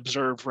in the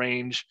observe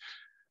range.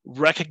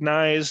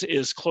 Recognize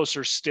is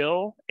closer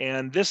still,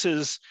 and this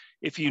is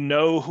if you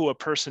know who a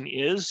person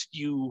is,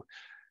 you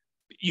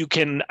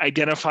can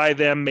identify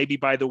them maybe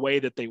by the way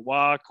that they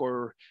walk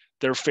or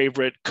their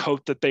favorite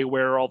coat that they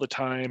wear all the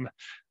time.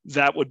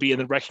 That would be in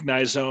the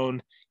recognize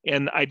zone.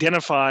 And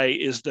identify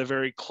is the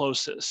very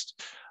closest.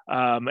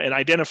 And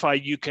identify,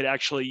 you could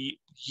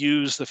actually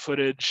use the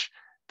footage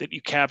that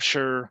you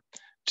capture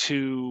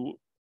to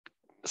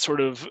sort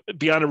of,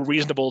 beyond a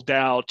reasonable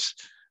doubt,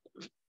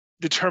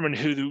 determine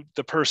who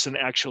the person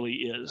actually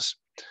is.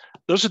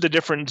 Those are the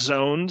different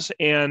zones,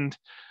 and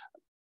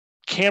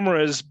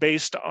cameras,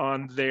 based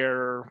on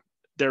their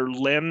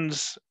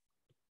lens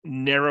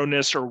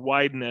narrowness or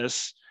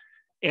wideness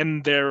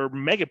and their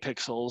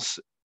megapixels,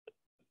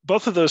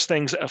 both of those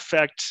things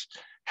affect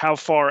how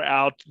far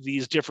out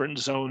these different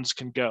zones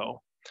can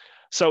go.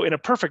 So in a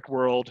perfect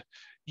world,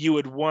 you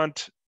would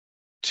want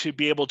to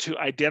be able to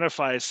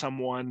identify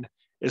someone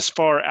as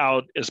far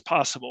out as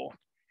possible.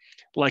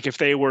 Like if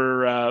they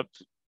were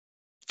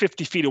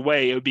 50 feet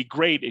away, it would be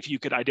great if you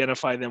could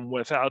identify them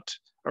without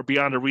or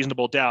beyond a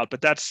reasonable doubt,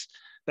 but that's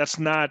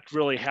not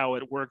really how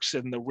it works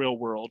in the real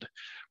world.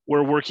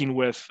 We're working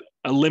with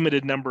a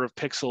limited number of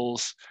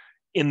pixels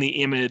in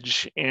the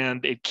image,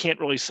 and it can't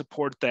really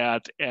support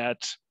that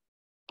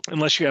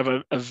unless you have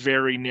a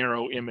very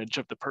narrow image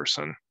of the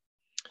person.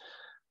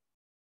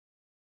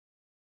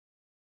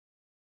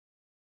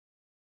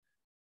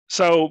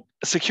 So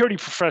security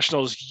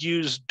professionals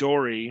use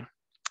DORI,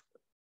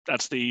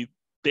 that's the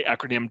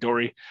acronym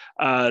DORI,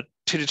 to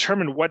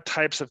determine what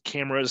types of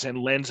cameras and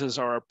lenses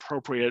are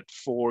appropriate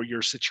for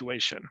your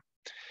situation.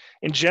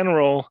 In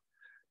general,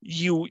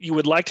 you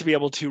would like to be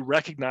able to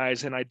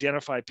recognize and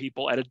identify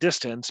people at a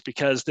distance,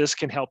 because this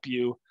can help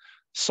you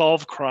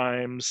solve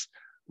crimes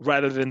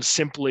rather than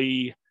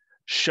simply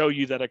show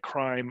you that a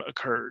crime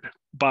occurred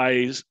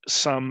by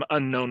some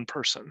unknown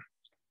person.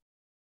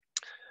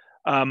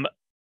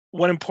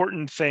 One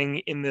important thing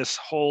in this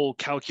whole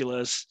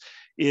calculus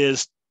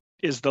is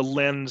the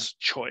lens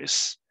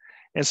choice.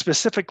 And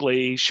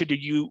specifically, should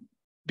you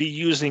be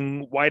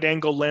using wide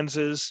angle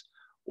lenses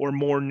or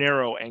more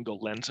narrow angle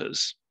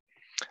lenses?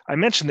 I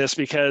mention this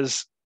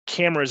because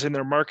cameras in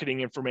their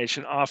marketing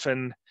information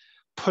often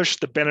push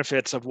the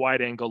benefits of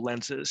wide angle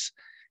lenses,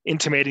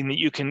 intimating that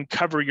you can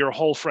cover your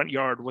whole front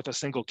yard with a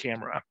single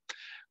camera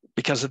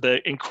because of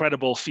the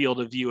incredible field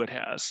of view it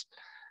has.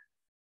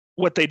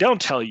 What they don't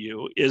tell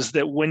you is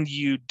that when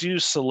you do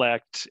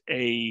select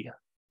a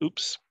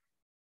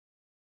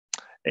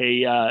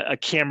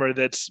camera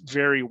that's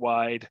very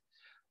wide,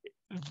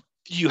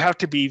 you have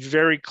to be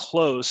very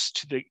close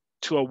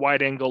to a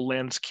wide angle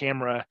lens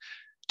camera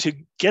to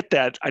get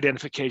that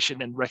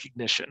identification and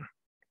recognition.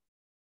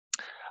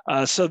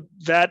 So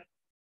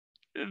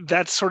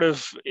that's sort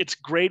of, it's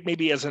great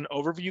maybe as an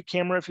overview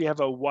camera if you have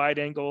a wide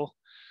angle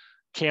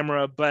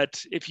camera,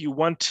 but if you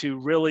want to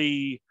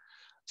really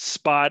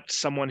spot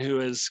someone who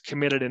has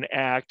committed an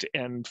act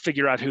and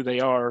figure out who they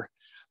are,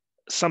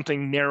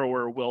 something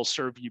narrower will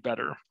serve you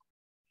better.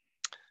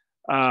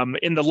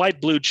 In the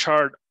light blue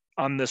chart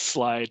on this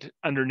slide,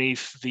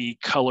 underneath the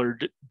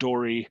colored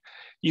DORI,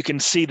 you can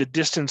see the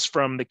distance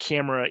from the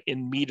camera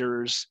in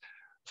meters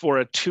for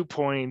a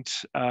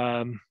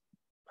I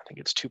think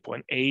it's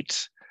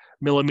 2.8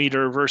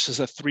 millimeter versus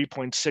a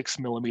 3.6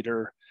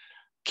 millimeter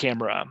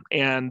camera.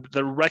 And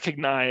the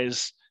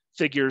recognized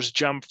figures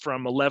jump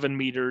from 11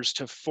 meters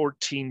to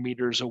 14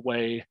 meters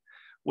away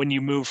when you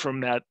move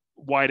from that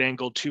wide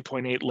angle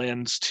 2.8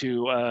 lens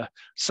to a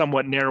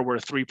somewhat narrower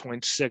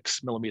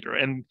 3.6 millimeter.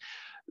 And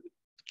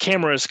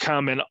cameras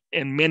come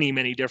in many,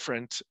 many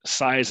different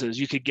sizes.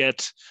 You could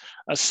get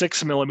a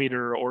 6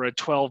 millimeter or a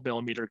 12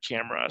 millimeter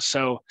camera.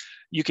 So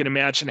you can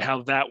imagine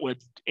how that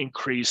would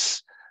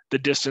increase the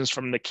distance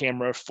from the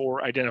camera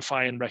for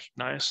identify and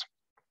recognize.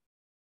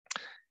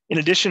 In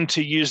addition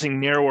to using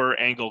narrower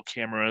angle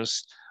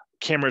cameras,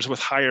 cameras with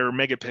higher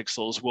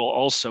megapixels will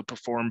also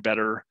perform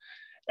better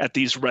at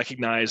these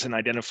recognize and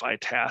identify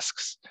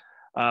tasks.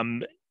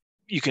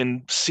 You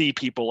can see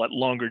people at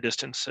longer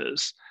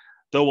distances,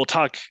 though we'll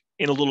talk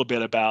in a little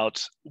bit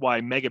about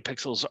why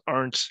megapixels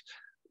aren't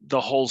the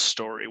whole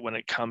story when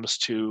it comes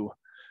to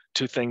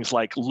things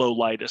like low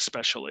light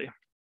especially.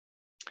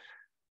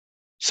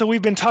 So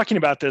we've been talking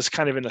about this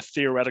kind of in a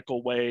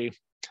theoretical way.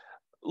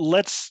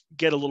 Let's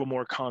get a little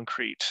more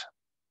concrete.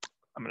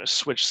 I'm going to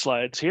switch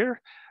slides here.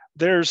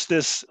 There's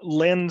this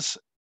lens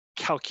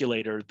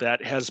calculator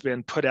that has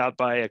been put out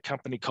by a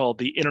company called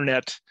the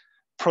Internet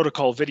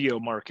Protocol Video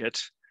Market,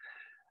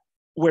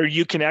 where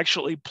you can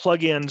actually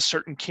plug in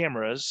certain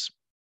cameras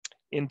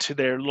into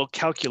their little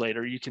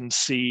calculator. You can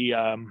see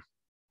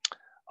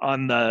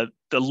on the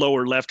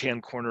lower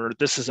left-hand corner,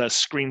 this is a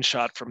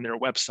screenshot from their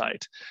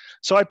website.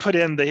 So I put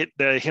in the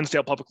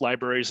Hinsdale Public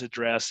Library's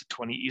address,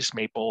 20 East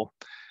Maple,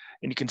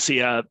 and you can see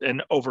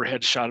an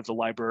overhead shot of the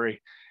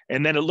library.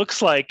 And then it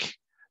looks like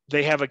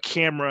they have a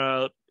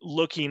camera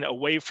looking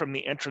away from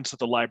the entrance of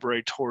the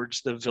library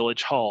towards the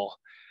village hall.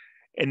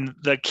 And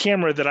the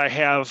camera that I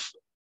have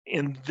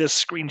in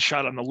this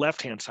screenshot on the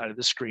left-hand side of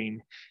the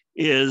screen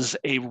is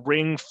a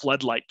Ring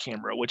floodlight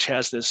camera, which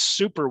has this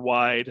super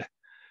wide,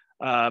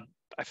 I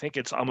think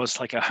it's almost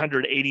like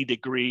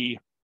 180-degree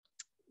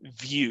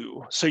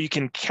view. So you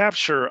can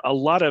capture a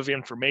lot of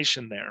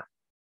information there.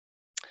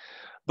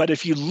 But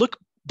if you look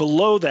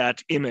below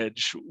that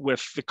image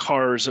with the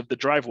cars of the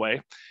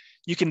driveway,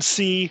 you can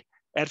see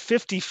at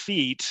 50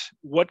 feet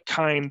what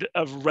kind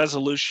of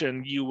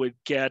resolution you would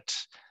get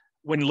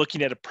when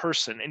looking at a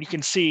person. And you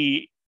can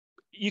see,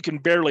 you can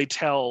barely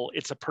tell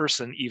it's a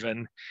person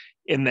even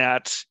in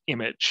that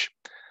image.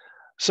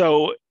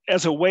 So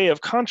as a way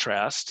of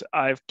contrast,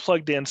 I've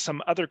plugged in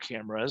some other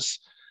cameras,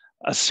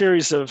 a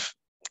series of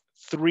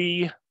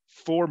 3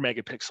 4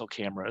 megapixel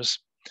cameras.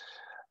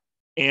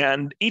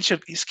 And each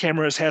of these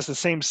cameras has the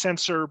same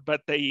sensor,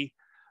 but they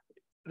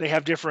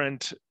have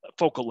different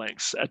focal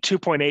lengths, a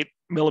 2.8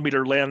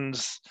 millimeter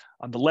lens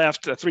on the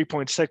left, a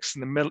 3.6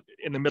 in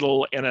the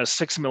middle, and a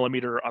 6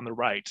 millimeter on the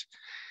right.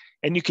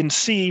 And you can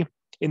see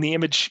in the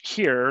image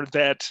here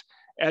that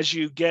as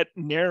you get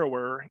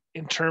narrower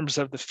in terms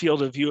of the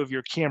field of view of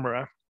your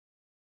camera,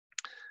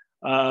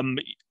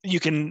 you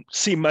can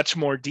see much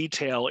more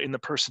detail in the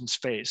person's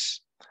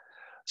face.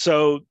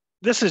 So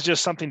this is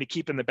just something to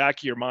keep in the back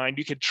of your mind.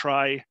 You could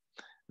try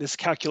this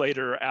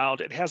calculator out.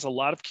 It has a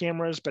lot of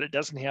cameras, but it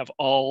doesn't have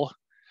all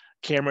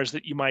cameras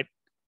that you might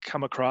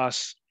come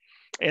across.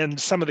 And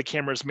some of the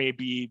cameras may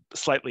be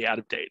slightly out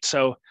of date.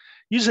 So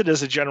use it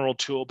as a general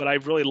tool, but I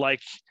really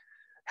like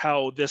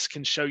how this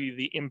can show you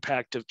the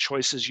impact of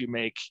choices you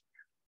make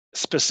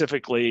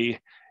specifically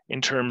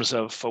in terms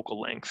of focal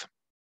length.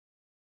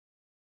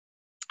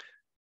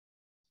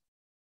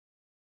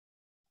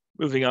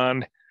 Moving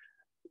on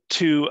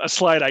to a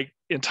slide I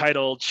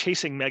entitled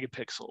Chasing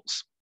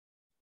Megapixels.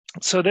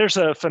 So there's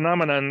a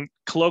phenomenon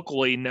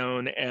colloquially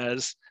known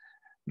as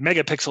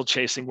megapixel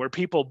chasing, where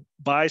people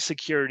buy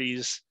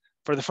securities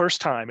for the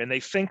first time and they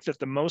think that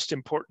the most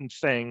important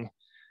thing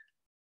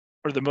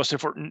or the most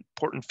important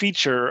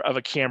feature of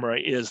a camera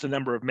is the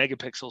number of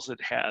megapixels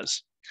it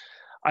has.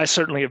 I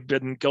certainly have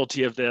been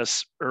guilty of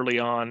this early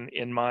on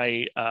in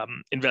my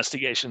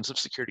investigations of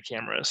security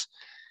cameras.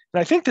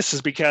 And I think this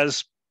is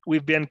because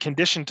we've been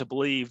conditioned to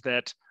believe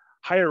that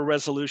higher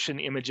resolution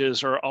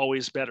images are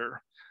always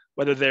better,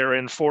 whether they're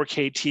in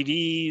 4K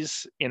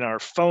TVs, in our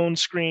phone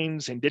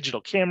screens, in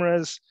digital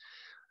cameras,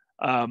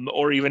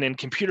 or even in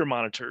computer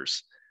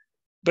monitors.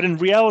 But in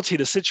reality,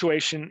 the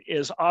situation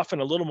is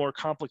often a little more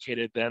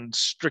complicated than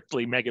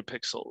strictly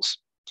megapixels.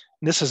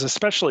 And this is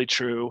especially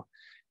true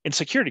in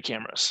security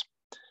cameras.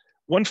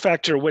 One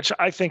factor which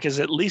I think is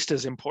at least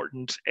as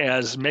important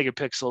as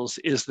megapixels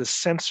is the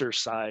sensor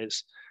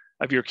size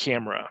of your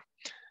camera.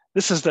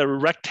 This is the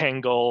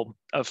rectangle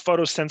of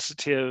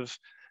photosensitive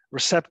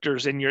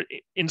receptors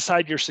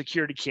inside your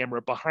security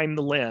camera behind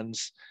the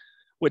lens,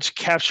 which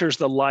captures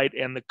the light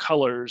and the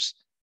colors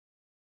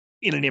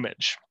in an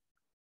image.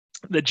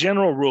 The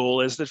general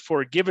rule is that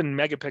for a given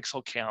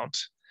megapixel count,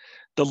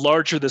 the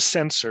larger the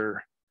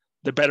sensor,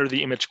 the better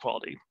the image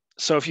quality.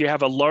 So if you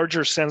have a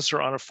larger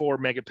sensor on a 4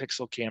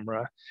 megapixel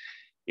camera,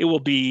 it will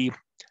be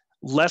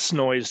less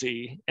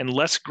noisy and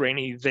less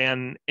grainy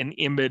than an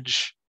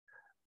image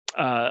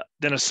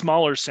than a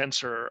smaller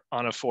sensor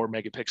on a 4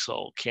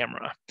 megapixel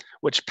camera,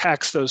 which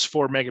packs those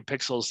 4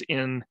 megapixels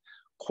in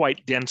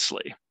quite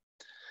densely.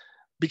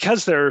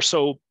 Because they're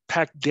so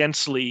packed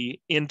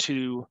densely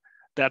into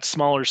that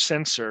smaller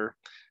sensor,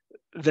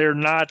 they're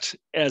not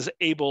as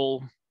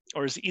able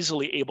or as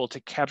easily able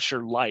to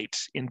capture light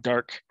in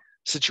dark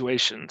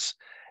situations.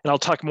 And I'll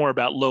talk more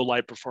about low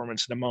light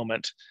performance in a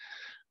moment.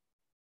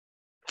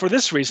 For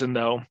this reason,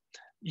 though,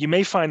 you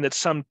may find that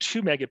some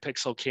 2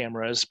 megapixel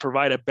cameras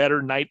provide a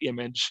better night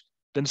image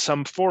than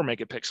some 4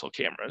 megapixel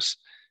cameras,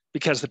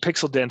 because the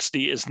pixel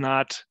density is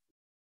not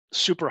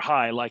super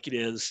high like it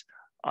is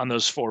on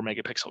those 4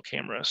 megapixel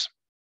cameras.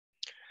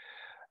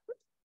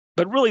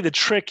 But really the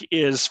trick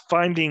is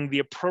finding the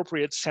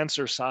appropriate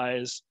sensor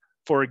size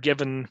for a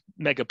given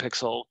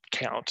megapixel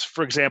count.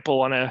 For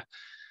example, on a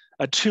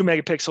 2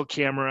 megapixel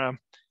camera,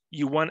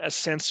 you want a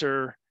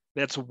sensor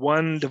that's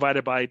 1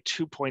 divided by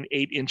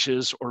 2.8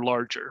 inches or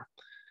larger.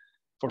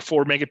 For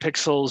 4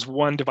 megapixels,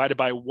 1 divided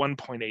by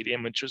 1.8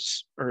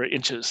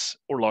 inches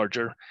or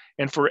larger.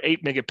 And for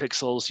 8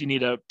 megapixels, you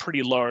need a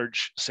pretty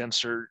large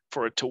sensor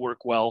for it to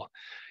work well.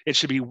 It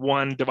should be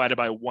 1 divided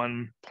by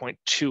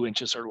 1.2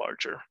 inches or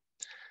larger.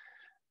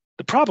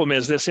 The problem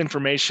is this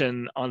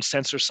information on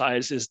sensor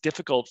size is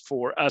difficult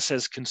for us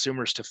as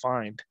consumers to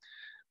find.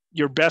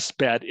 Your best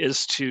bet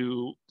is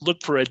to look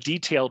for a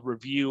detailed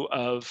review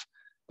of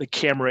the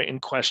camera in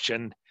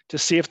question to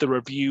see if the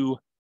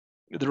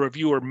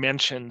reviewer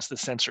mentions the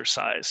sensor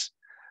size.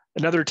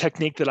 Another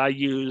technique that I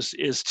use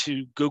is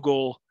to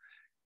Google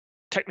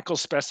technical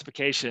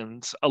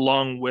specifications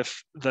along with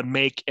the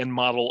make and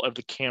model of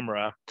the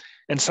camera.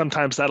 And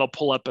sometimes that'll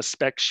pull up a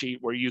spec sheet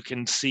where you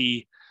can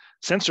see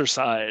sensor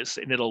size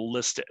and it'll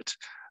list it.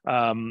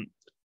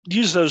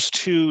 Use those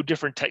 2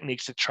 different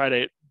techniques to try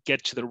to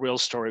get to the real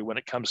story when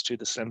it comes to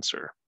the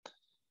sensor.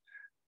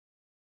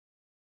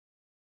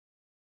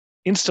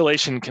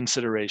 Installation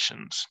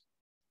considerations.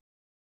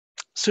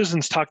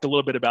 Susan's talked a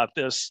little bit about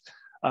this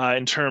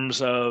in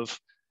terms of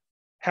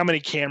how many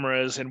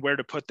cameras and where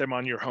to put them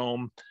on your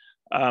home.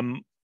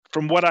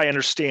 From what I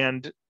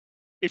understand,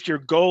 if your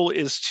goal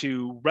is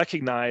to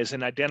recognize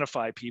and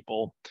identify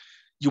people,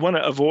 you want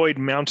to avoid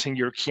mounting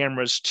your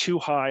cameras too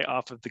high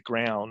off of the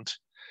ground.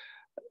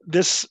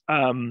 This,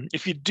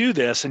 if you do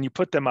this and you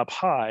put them up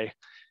high,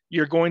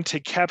 you're going to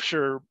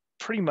capture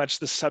pretty much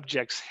the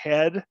subject's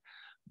head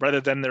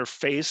rather than their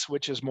face,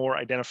 which is more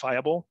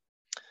identifiable.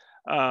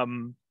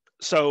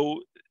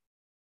 So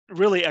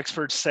really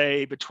experts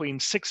say between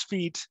 6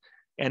 feet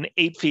and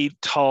 8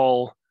 feet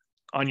tall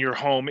on your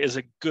home is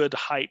a good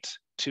height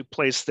to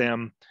place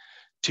them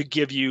to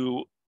give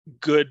you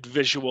good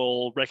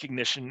visual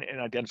recognition and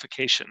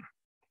identification.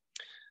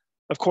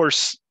 Of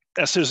course,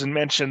 as Susan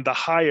mentioned, the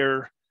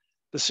higher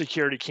the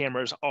security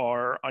cameras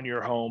are on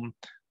your home,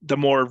 the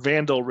more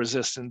vandal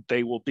resistant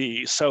they will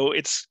be. So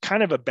it's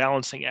kind of a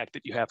balancing act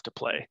that you have to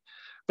play.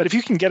 But if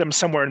you can get them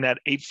somewhere in that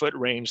 8-foot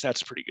range,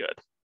 that's pretty good.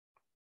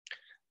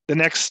 The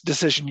next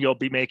decision you'll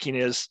be making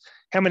is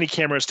how many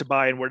cameras to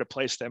buy and where to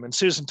place them. And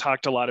Susan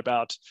talked a lot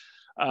about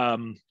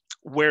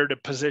where to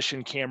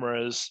position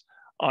cameras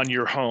on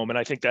your home. And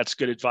I think that's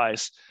good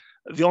advice.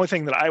 The only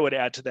thing that I would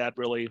add to that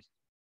really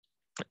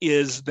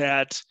is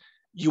that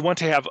you want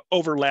to have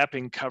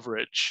overlapping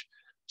coverage.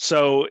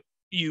 So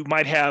you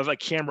might have a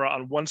camera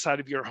on one side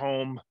of your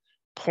home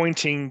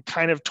pointing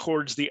kind of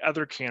towards the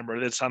other camera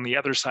that's on the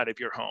other side of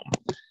your home.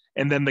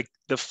 And then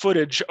the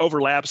footage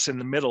overlaps in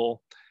the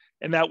middle.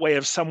 And that way,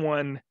 if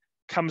someone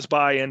comes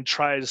by and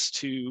tries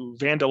to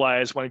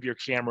vandalize one of your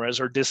cameras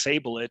or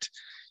disable it,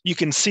 you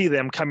can see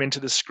them come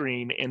into the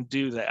screen and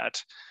do that.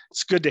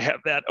 It's good to have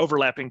that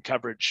overlapping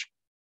coverage.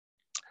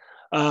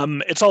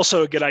 It's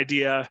also a good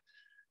idea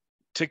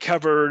to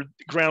cover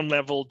ground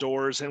level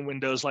doors and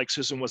windows like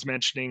Susan was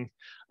mentioning.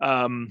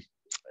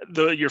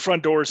 Your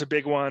front door is a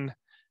big one,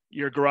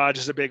 your garage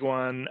is a big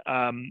one,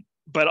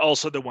 but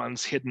also the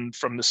ones hidden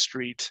from the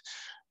street.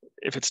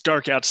 If it's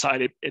dark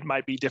outside, it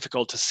might be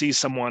difficult to see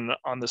someone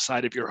on the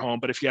side of your home,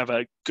 but if you have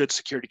a good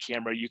security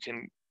camera, you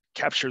can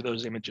capture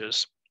those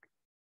images.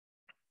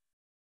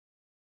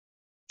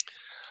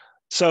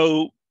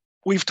 So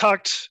we've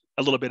talked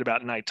a little bit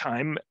about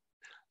nighttime.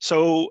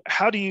 So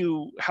how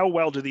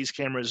well do these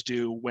cameras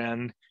do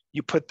when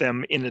you put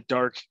them in a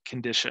dark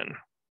condition?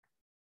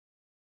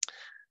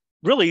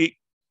 Really,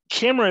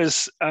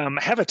 cameras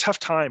have a tough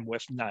time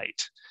with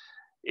night.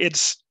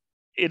 It's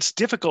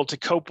difficult to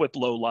cope with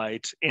low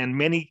light, and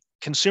many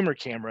consumer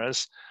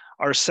cameras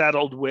are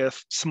saddled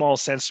with small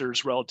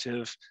sensors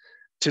relative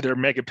to their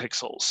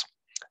megapixels.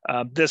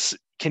 This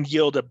can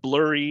yield a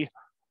blurry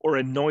or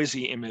a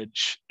noisy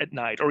image at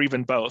night, or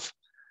even both.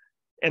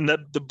 And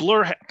the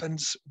blur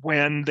happens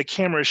when the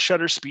camera's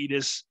shutter speed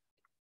is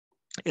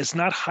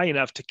not high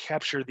enough to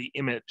capture the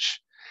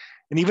image.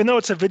 And even though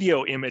it's a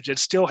video image, it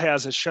still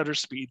has a shutter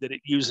speed that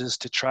it uses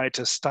to try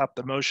to stop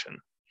the motion.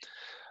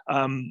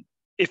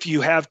 If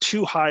you have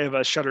too high of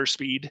a shutter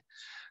speed,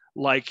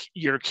 like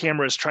your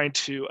camera is trying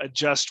to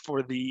adjust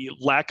for the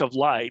lack of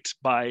light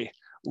by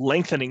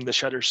lengthening the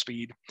shutter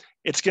speed,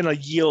 it's going to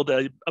yield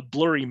a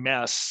blurry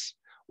mess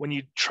when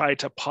you try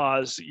to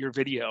pause your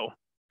video.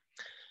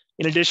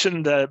 In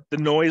addition, the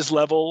noise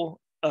level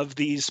of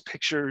these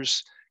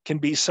pictures can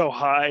be so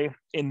high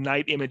in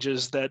night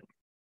images that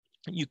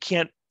you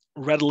can't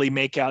readily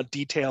make out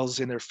details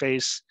in their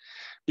face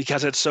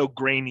because it's so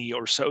grainy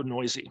or so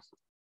noisy.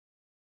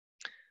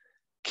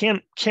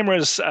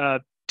 Cameras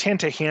tend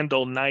to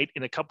handle night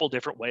in a couple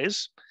different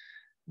ways.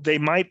 They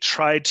might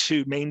try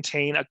to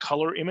maintain a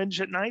color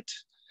image at night,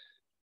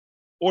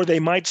 or they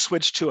might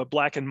switch to a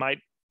black and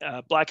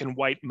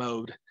white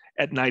mode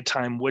at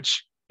nighttime,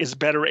 which is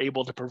better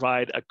able to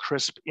provide a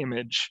crisp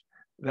image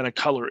than a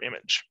color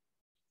image.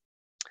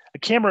 A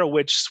camera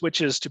which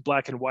switches to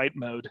black and white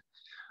mode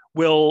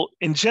will,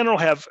 in general,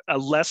 have a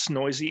less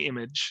noisy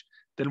image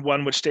than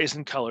one which stays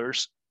in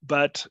colors,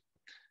 but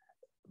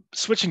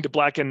switching to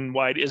black and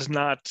white is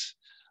not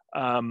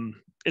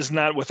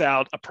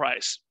without a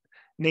price.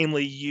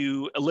 Namely,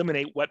 you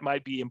eliminate what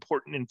might be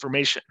important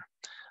information,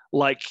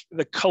 like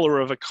the color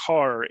of a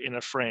car in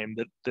a frame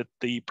that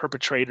the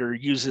perpetrator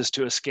uses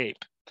to escape.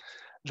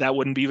 That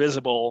wouldn't be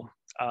visible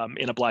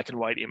in a black and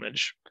white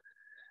image.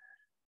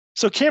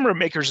 So camera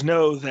makers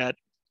know that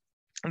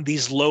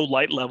these low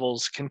light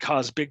levels can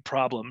cause big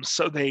problems,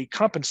 so they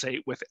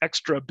compensate with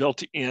extra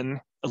built-in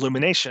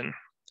illumination.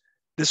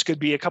 This could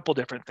be a couple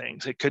different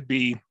things. It could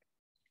be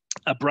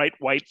a bright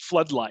white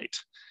floodlight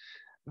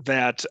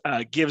that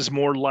gives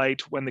more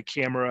light when the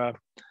camera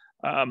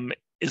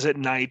is at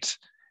night,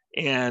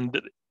 and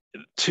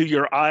to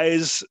your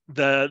eyes,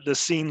 the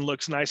scene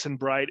looks nice and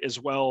bright as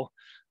well.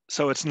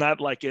 So it's not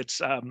like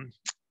it's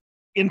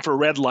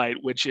infrared light,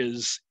 which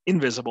is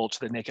invisible to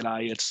the naked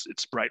eye.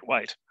 It's bright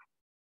white.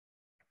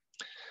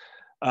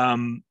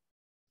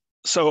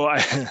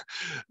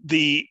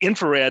 The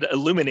infrared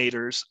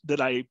illuminators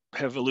that I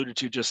have alluded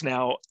to just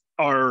now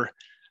are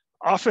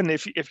often,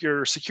 if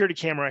your security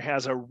camera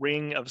has a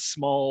ring of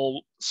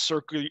small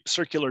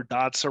circular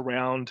dots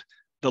around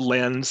the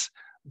lens,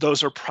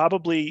 those are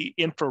probably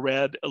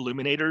infrared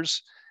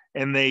illuminators,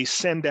 and they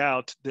send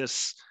out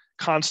this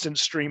constant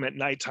stream at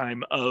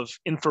nighttime of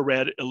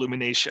infrared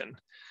illumination.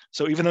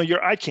 So even though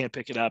your eye can't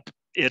pick it up,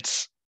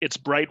 it's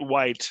bright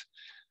white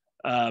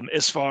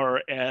as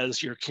far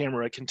as your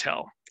camera can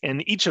tell.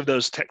 And each of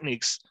those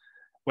techniques,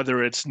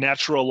 whether it's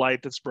natural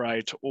light that's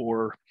bright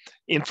or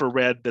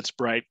infrared that's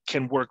bright,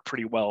 can work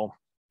pretty well.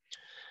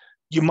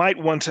 You might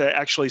want to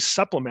actually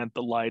supplement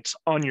the lights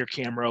on your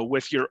camera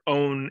with your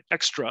own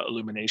extra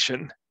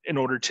illumination in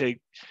order to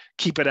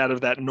keep it out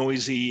of that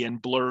noisy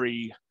and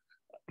blurry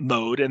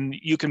mode. And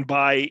you can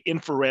buy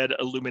infrared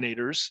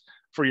illuminators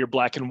for your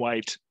black and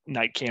white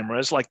night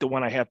cameras, like the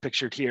one I have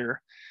pictured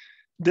here.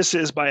 This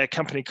is by a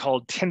company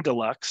called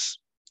Tendilux,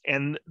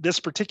 and this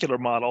particular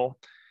model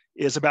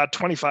is about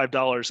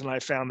 $25, and I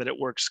found that it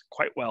works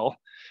quite well.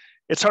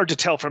 It's hard to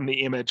tell from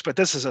the image, but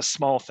this is a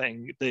small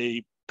thing.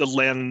 The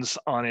lens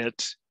on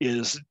it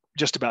is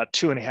just about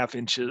 2.5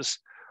 inches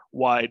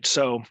wide,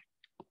 so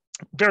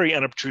very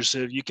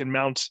unobtrusive. You can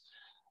mount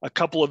a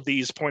couple of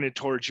these pointed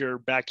towards your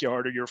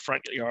backyard or your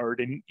front yard,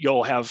 and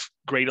you'll have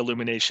great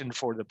illumination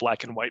for the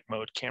black and white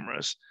mode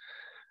cameras.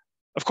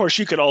 Of course,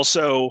 you could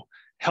also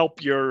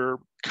help your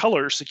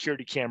color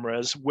security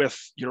cameras with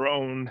your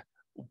own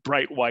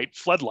bright white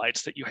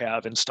floodlights that you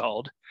have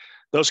installed.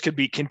 Those could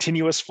be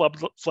continuous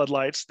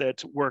floodlights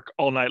that work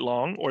all night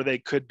long, or they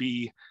could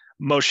be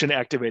motion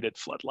activated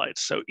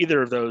floodlights. So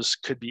either of those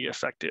could be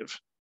effective.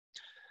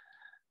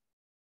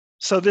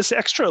 So this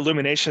extra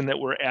illumination that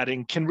we're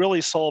adding can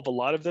really solve a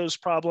lot of those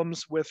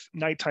problems with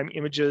nighttime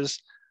images,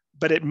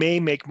 but it may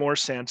make more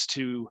sense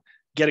to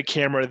get a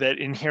camera that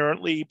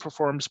inherently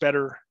performs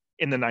better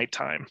in the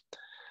nighttime.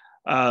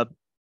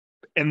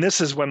 And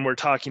this is when we're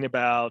talking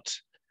about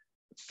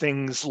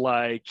things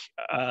like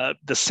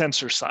the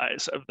sensor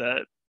size of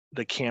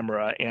the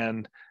camera,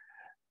 and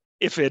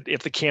if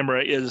the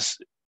camera is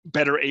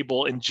better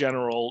able in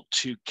general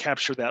to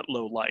capture that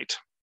low light.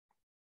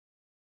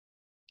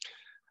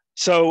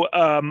 So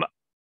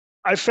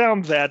I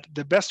found that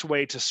the best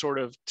way to sort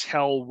of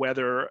tell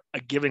whether a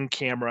given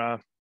camera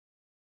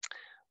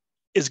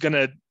is going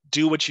to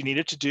do what you need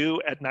it to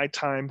do at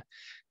nighttime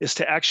is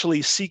to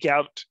actually seek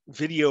out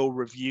video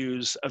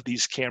reviews of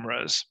these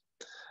cameras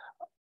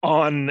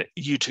on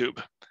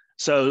YouTube.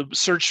 So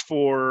search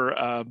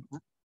for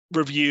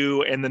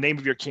review and the name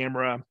of your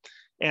camera,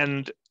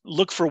 and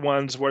look for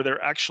ones where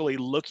they're actually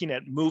looking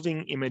at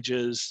moving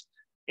images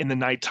in the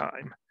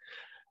nighttime.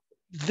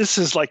 This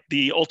is like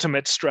the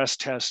ultimate stress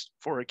test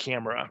for a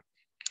camera.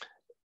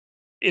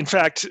 In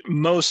fact,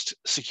 most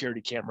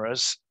security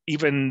cameras,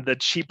 even the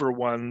cheaper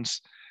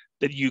ones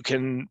that you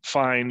can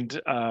find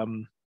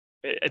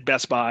at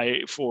Best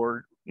Buy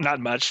for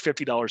not much,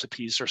 $50 a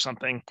piece or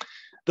something,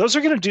 those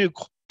are going to do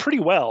pretty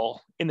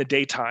well in the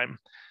daytime.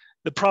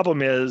 The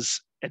problem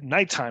is at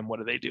nighttime, what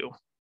do they do?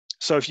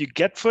 So if you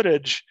get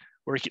footage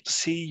where you can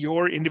see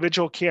your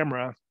individual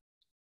camera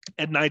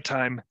at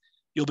nighttime,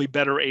 you'll be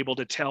better able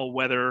to tell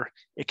whether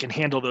it can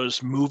handle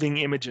those moving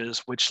images,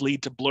 which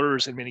lead to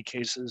blurs in many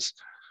cases,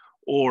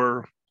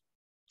 or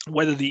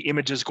whether the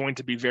image is going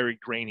to be very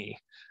grainy.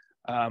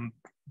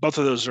 Both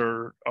of those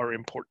are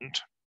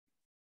important.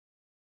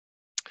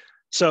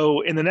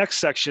 So in the next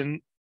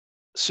section,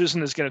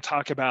 Susan is going to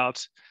talk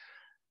about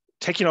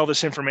taking all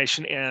this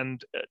information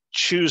and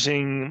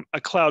choosing a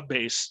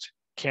cloud-based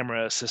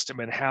camera system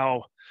and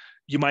how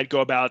you might go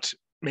about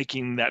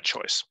making that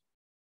choice.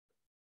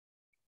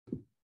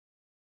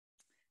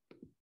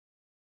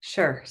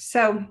 Sure.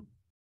 So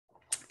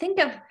think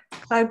of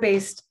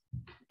cloud-based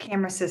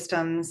camera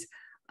systems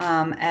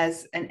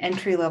as an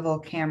entry-level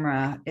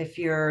camera. If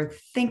you're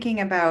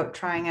thinking about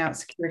trying out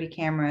security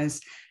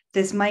cameras,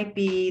 this might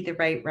be the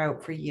right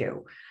route for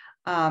you.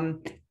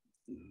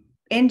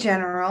 In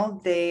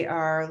general, they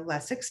are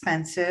less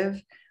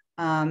expensive.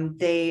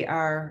 They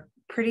are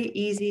pretty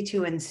easy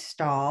to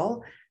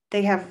install.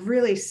 They have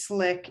really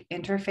slick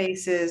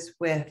interfaces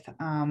with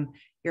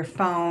your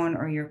phone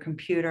or your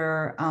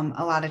computer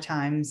a lot of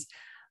times.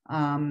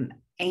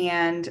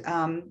 In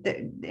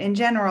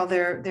general,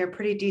 they're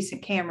pretty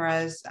decent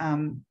cameras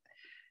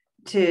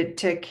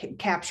to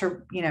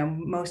capture,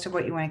 most of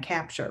what you want to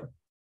capture.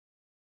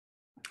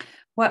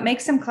 What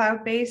makes them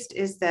cloud-based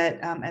is that,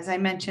 as I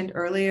mentioned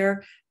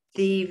earlier,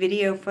 the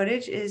video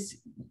footage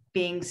is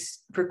being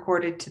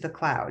recorded to the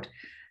cloud.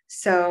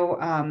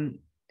 So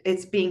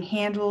it's being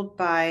handled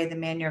by the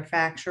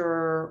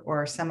manufacturer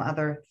or some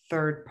other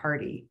third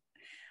party.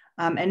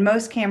 And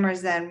most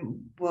cameras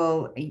then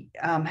will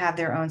have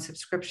their own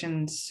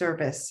subscription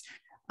service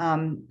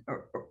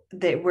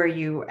where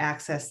you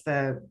access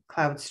the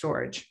cloud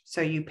storage.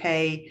 So you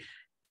pay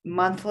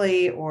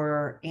monthly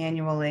or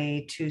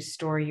annually to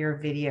store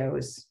your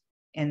videos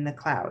in the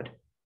cloud.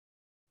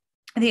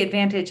 The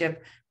advantage of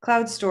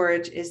cloud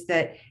storage is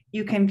that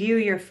you can view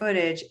your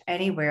footage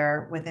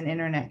anywhere with an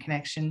internet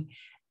connection.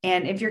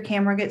 And if your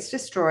camera gets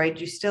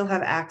destroyed, you still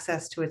have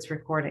access to its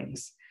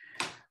recordings.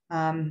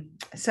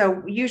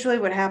 So usually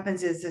what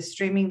happens is the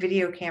streaming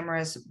video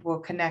cameras will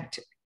connect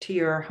to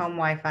your home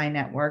Wi-Fi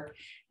network,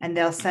 and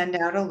they'll send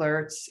out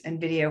alerts and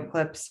video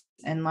clips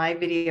and live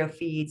video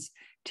feeds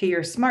to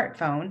your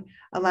smartphone,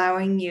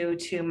 allowing you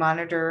to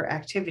monitor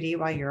activity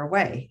while you're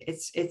away.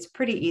 It's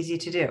pretty easy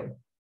to do.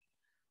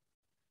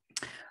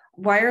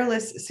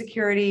 Wireless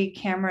security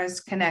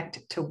cameras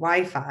connect to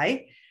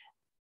Wi-Fi,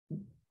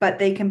 but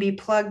they can be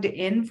plugged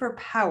in for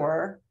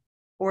power,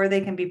 or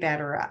they can be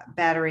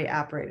battery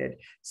operated.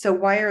 So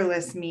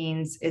wireless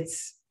means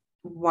it's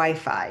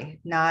Wi-Fi,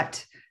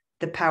 not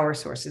the power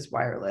source is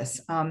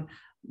wireless.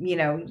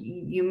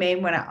 You may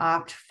want to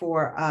opt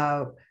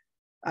for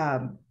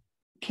a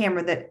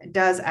camera that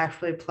does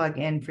actually plug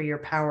in for your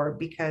power,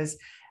 because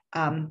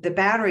the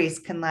batteries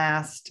can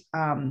last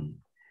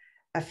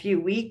a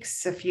few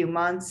weeks, a few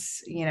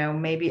months,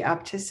 maybe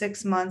up to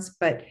 6 months,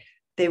 but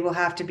they will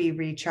have to be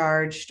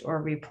recharged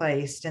or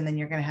replaced. And then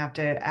you're going to have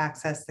to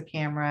access the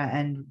camera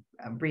and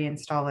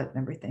reinstall it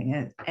and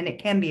everything. And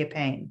it can be a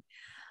pain.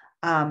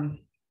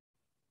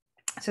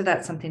 So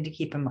that's something to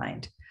keep in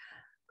mind.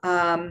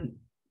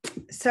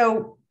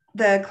 So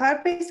the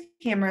cloud-based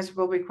cameras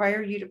will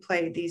require you to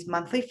pay these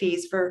monthly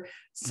fees for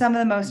some of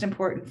the most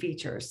important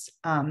features: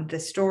 the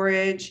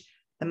storage,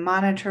 the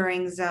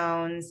monitoring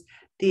zones,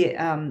 the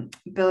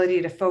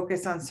ability to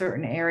focus on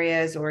certain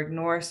areas or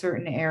ignore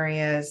certain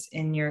areas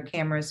in your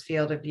camera's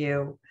field of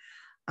view.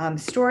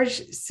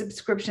 Storage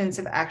subscriptions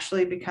have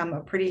actually become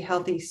a pretty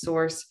healthy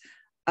source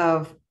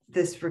of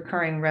this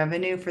recurring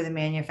revenue for the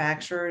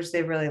manufacturers.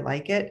 They really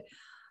like it.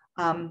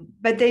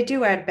 But they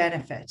do add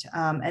benefit,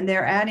 and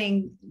they're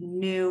adding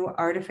new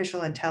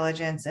artificial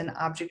intelligence and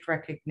object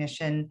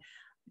recognition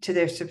to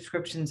their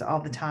subscriptions all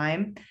the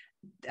time,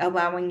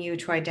 allowing you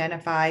to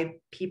identify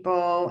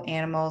people,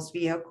 animals,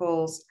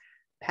 vehicles,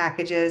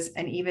 packages,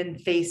 and even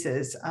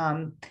faces,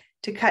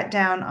 to cut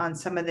down on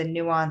some of the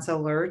nuance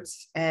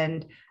alerts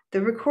and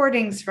the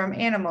recordings from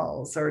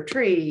animals or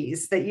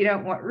trees that you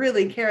don't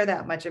really care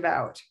that much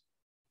about.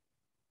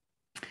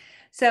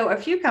 So a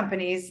few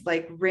companies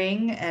like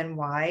Ring and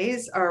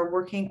Wise are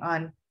working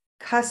on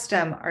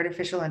custom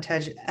artificial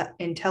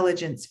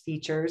intelligence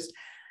features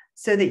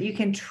so that you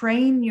can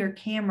train your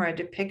camera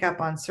to pick up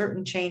on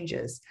certain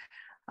changes,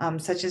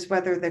 such as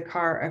whether a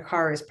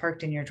car is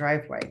parked in your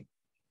driveway.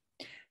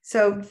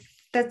 So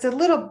that's a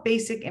little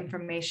basic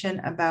information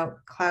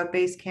about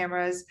cloud-based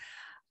cameras.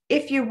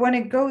 If you want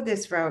to go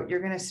this route, you're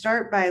going to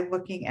start by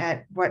looking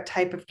at what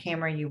type of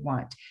camera you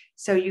want.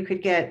 So you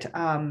could get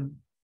a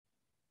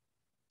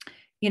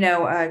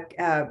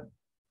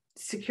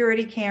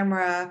security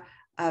camera,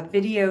 a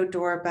video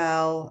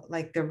doorbell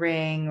like the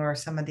Ring or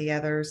some of the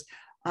others,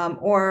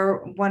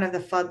 or one of the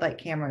floodlight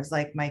cameras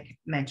like Mike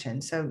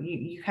mentioned. So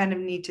you kind of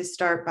need to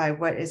start by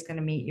what is going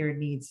to meet your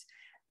needs,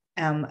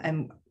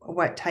 and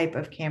what type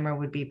of camera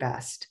would be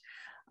best.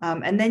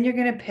 And then you're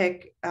going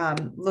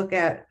to look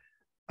at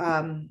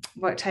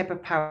what type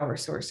of power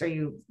source are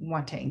you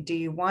wanting? Do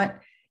you want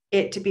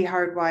it to be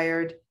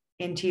hardwired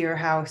into your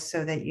house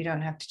so that you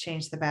don't have to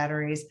change the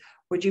batteries?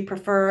 Would you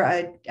prefer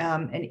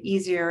an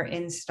easier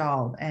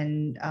install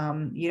and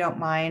you don't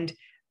mind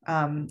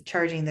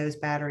charging those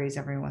batteries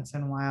every once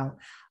in a while?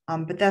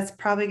 but that's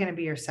probably going to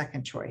be your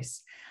second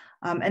choice.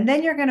 And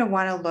then you're going to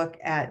want to look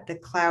at the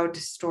cloud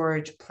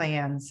storage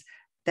plans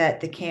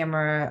that the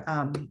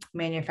camera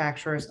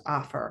manufacturers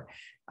offer.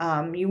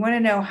 You want to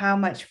know how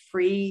much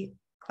free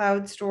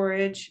cloud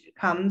storage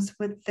comes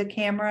with the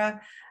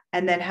camera,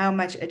 and then how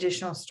much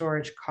additional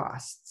storage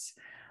costs.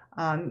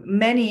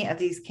 Many of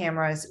these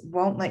cameras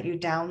won't let you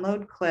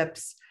download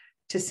clips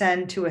to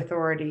send to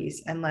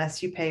authorities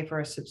unless you pay for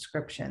a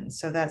subscription.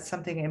 So that's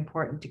something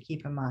important to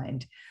keep in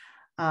mind.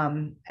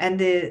 And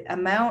the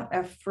amount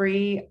of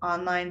free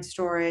online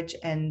storage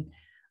and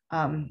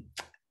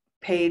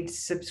paid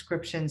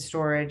subscription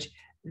storage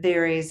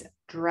varies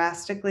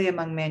drastically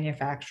among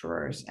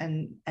manufacturers,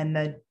 and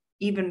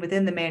even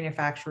within the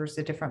manufacturers,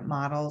 the different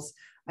models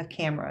of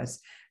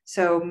cameras.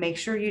 So make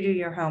sure you do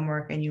your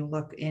homework and you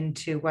look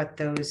into what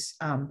those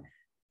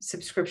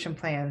subscription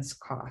plans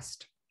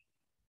cost.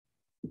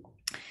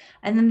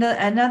 And then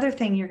another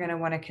thing you're going to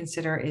want to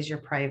consider is your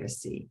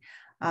privacy.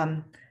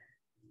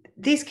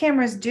 These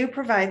cameras do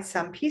provide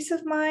some peace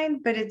of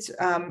mind, but it's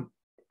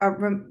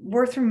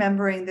worth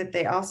remembering that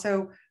they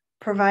also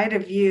provide a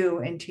view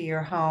into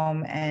your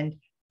home and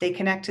they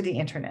connect to the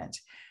internet.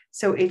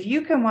 So if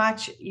you can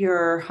watch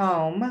your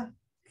home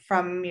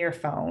from your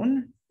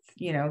phone,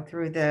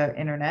 through the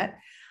internet,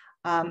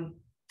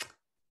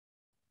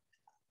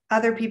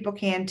 other people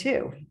can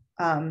too.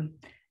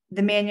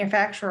 The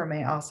manufacturer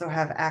may also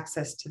have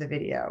access to the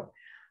video.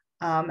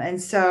 And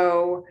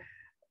so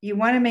you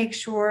want to make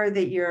sure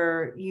that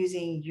you're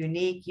using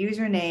unique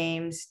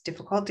usernames,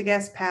 difficult to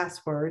guess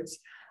passwords,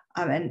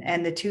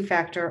 and the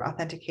two-factor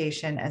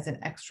authentication as an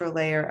extra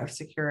layer of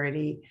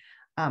security,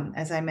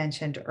 as I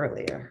mentioned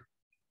earlier.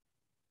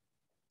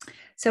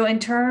 So in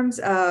terms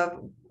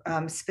of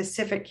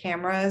specific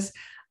cameras,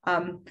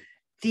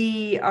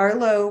 the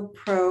Arlo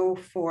Pro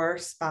 4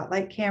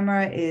 Spotlight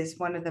camera is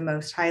one of the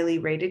most highly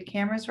rated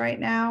cameras right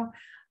now.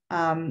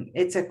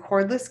 It's a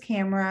cordless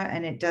camera,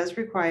 and it does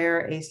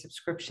require a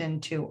subscription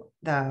to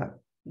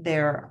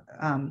their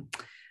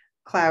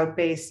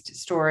cloud-based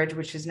storage,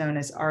 which is known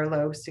as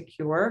Arlo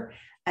Secure.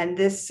 And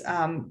this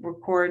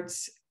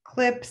records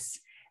clips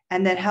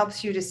and then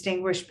helps you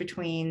distinguish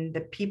between the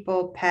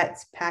people,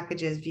 pets,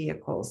 packages,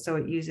 vehicles. So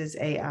it uses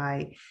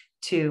AI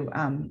to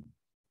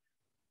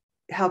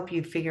help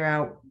you figure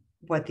out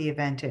what the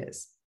event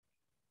is.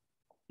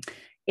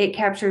 It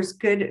captures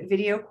good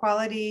video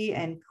quality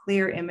and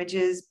clear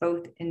images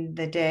both in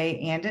the day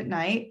and at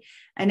night,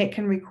 and it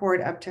can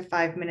record up to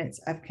 5 minutes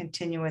of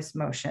continuous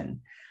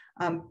motion.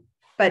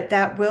 But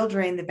that will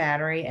drain the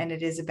battery, and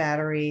it is a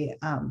battery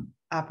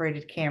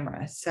operated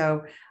camera.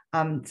 So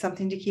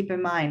something to keep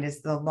in mind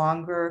is the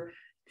longer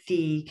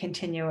the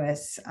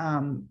continuous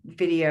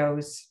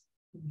videos,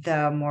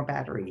 the more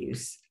battery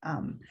use.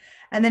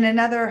 And then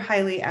another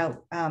highly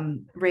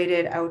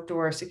rated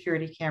outdoor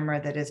security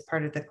camera that is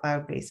part of the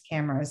cloud-based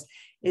cameras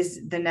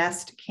is the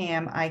Nest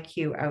Cam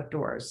IQ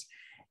Outdoors.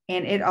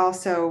 And it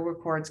also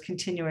records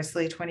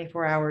continuously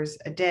 24 hours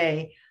a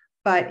day,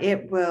 but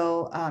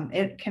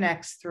it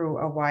connects through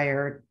a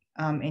wire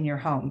in your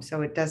home.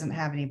 So it doesn't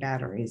have any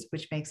batteries,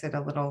 which makes it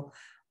a little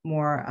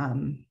more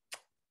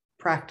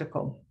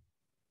practical.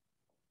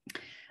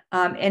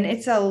 And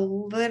it's a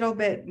little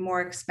bit more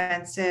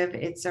expensive.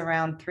 It's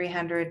around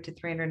 $300 to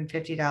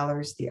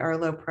 $350. The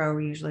Arlo Pro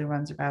usually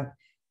runs about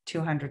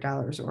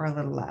 $200 or a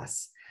little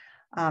less.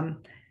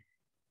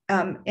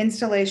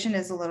 Installation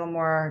is a little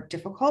more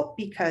difficult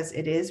because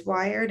it is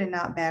wired and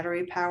not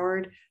battery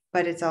powered,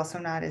 but it's also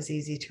not as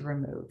easy to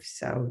remove.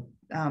 So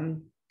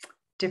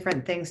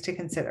different things to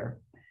consider.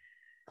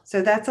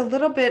 So that's a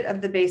little bit of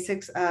the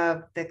basics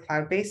of the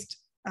cloud-based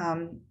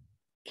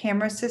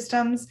camera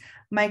systems.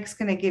 Mike's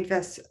going to give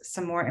us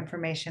some more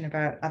information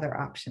about other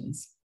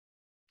options.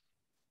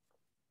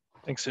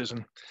 Thanks,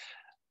 Susan.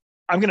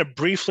 I'm going to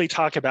briefly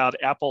talk about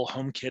Apple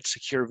HomeKit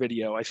Secure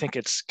Video. I think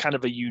it's kind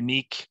of a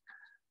unique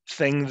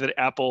thing that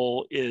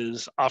Apple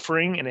is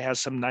offering, and it has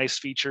some nice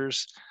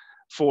features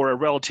for a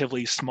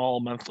relatively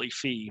small monthly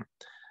fee.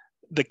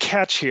 The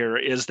catch here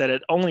is that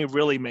it only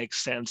really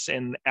makes sense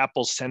in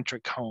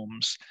Apple-centric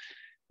homes.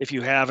 If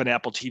you have an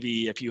Apple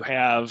TV, if you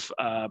have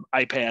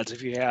iPads,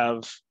 if you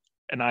have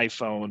an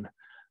iPhone,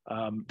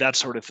 that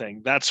sort of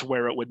thing, that's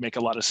where it would make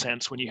a lot of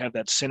sense when you have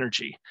that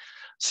synergy.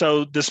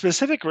 So the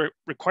specific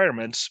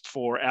requirements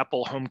for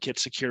Apple HomeKit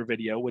Secure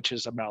Video, which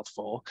is a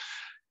mouthful,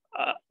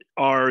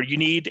 are you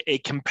need a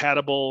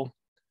compatible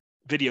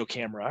video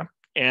camera.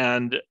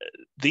 And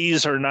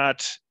these are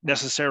not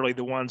necessarily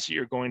the ones that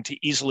you're going to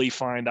easily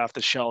find off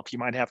the shelf. You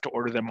might have to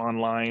order them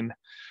online.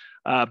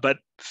 But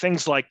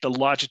things like the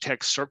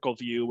Logitech Circle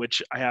View,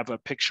 which I have a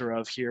picture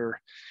of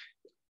here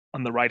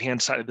on the right-hand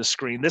side of the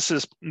screen. This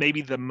is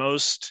maybe the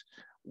most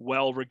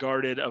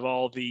well-regarded of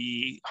all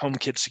the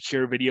HomeKit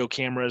secure video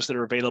cameras that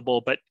are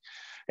available,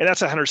 and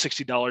that's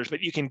 $160,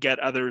 but you can get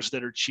others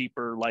that are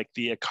cheaper, like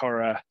the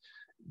Aqara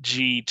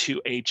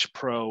G2H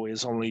Pro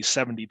is only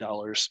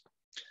 $70.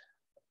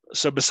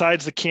 So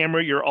besides the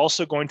camera, you're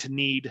also going to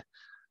need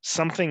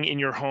something in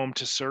your home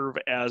to serve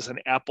as an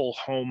Apple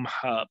Home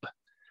Hub.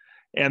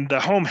 And the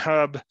Home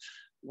Hub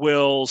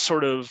will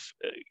sort of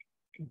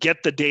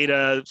get the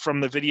data from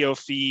the video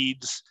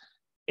feeds,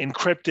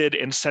 encrypt it,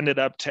 and send it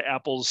up to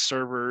Apple's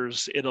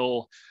servers.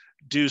 It'll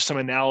do some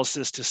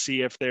analysis to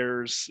see if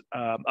there's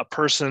a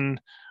person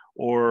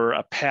or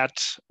a pet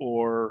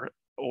or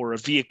a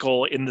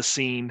vehicle in the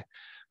scene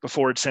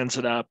before it sends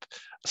it up.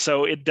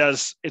 So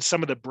it's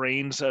some of the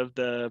brains of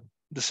the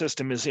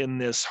system is in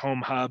this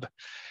home hub,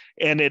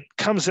 and it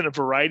comes in a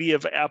variety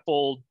of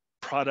Apple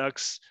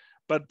products,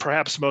 but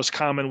perhaps most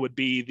common would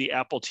be the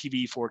Apple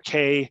TV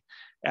 4K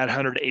at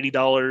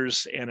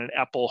 $180, and an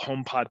Apple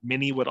HomePod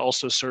Mini would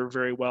also serve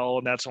very well,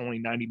 and that's only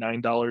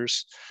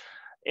 $99.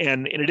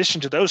 And in addition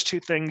to those two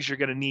things, you're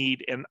going to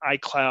need an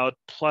iCloud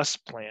Plus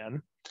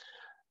plan,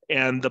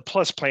 and the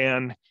Plus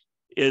plan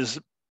is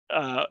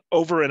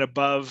over and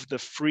above the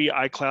free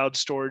iCloud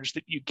storage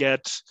that you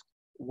get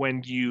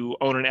when you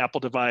own an Apple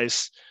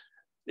device.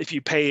 If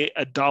you pay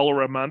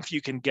 $1 a month,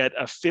 you can get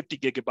a 50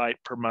 gigabyte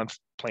per month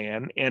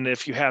plan. And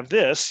if you have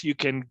this, you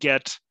can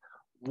get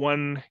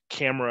one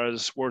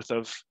camera's worth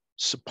of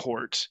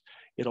support.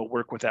 It'll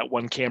work with that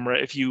one camera.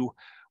 If you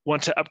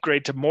want to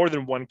upgrade to more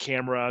than one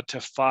camera,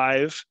 to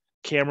 5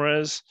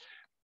 cameras,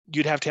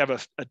 you'd have to have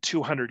a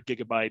 200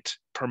 gigabyte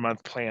per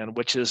month plan,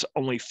 which is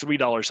only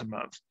 $3 a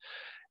month.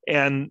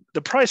 And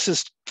the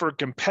prices for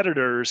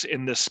competitors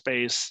in this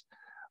space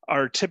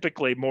are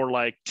typically more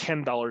like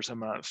 $10 a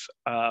month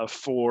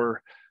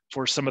for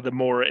some of the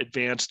more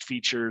advanced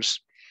features.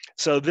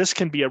 So this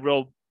can be a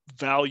real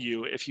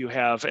value if you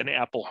have an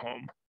Apple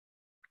home.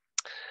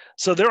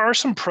 So there are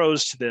some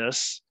pros to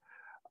this.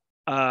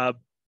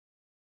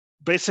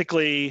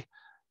 Basically,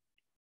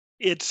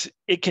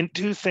 it can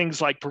do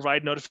things like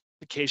provide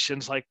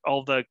notifications, like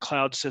all the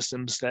cloud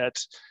systems that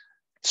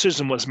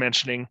Susan was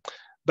mentioning,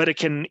 but it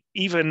can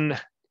even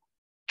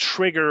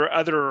trigger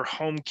other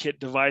HomeKit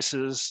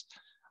devices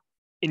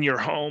in your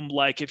home,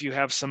 like if you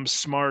have some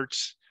smart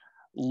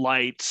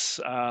lights,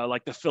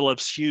 like the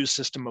Philips Hue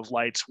system of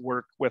lights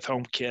work with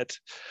HomeKit.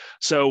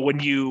 So when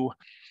you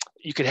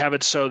could have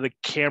it so the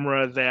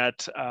camera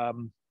that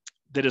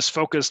is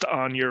focused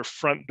on your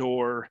front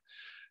door,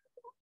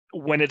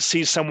 when it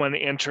sees someone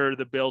enter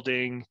the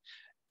building,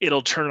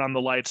 it'll turn on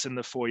the lights in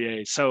the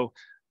foyer. So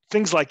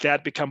things like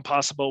that become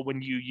possible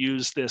when you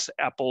use this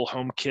Apple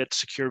HomeKit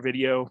Secure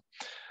Video.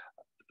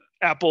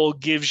 Apple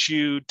gives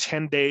you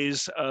 10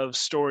 days of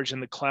storage in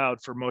the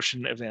cloud for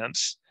motion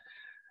events,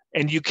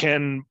 and you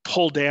can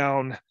pull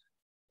down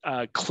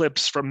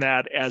clips from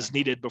that as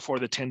needed before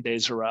the 10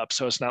 days are up.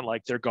 So it's not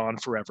like they're gone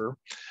forever.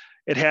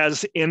 It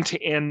has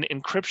end-to-end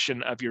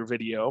encryption of your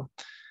video.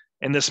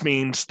 And this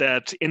means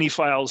that any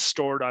files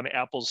stored on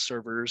Apple's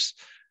servers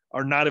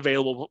are not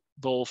available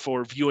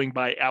for viewing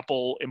by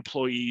Apple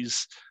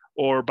employees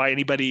or by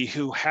anybody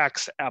who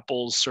hacks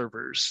Apple's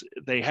servers.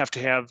 They have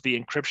to have the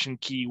encryption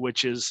key,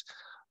 which is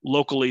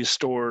locally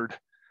stored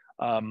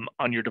on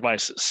your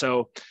devices.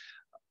 So,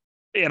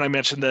 and I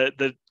mentioned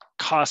the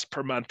cost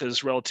per month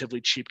is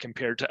relatively cheap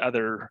compared to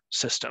other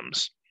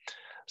systems.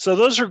 So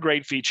those are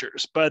great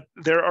features, but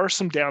there are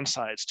some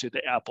downsides to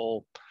the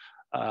Apple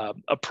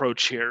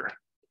approach here.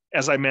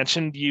 As I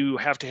mentioned, you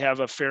have to have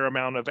a fair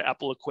amount of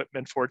Apple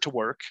equipment for it to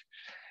work.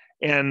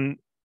 And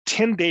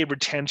 10-day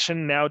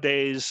retention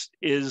nowadays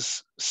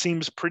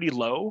seems pretty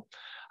low.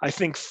 I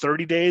think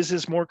 30 days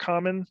is more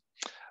common.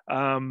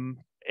 And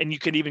you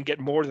can even get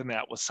more than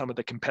that with some of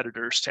the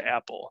competitors to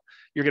Apple.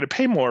 You're going to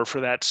pay more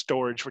for that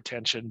storage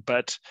retention,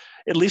 but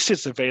at least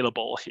it's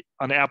available.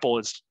 On Apple,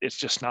 it's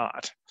just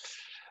not.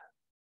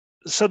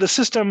 So the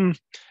system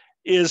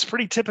is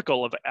pretty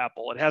typical of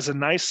Apple. It has a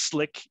nice,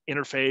 slick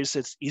interface.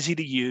 It's easy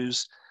to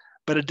use,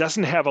 but it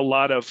doesn't have a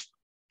lot of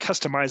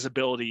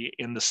customizability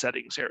in the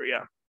settings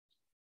area.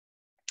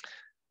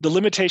 The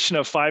limitation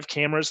of 5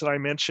 cameras that I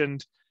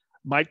mentioned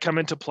might come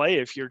into play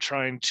if you're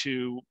trying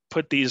to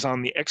put these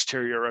on the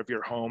exterior of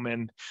your home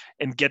and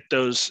get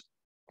those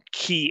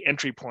key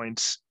entry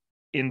points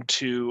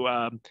into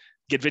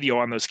get video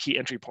on those key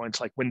entry points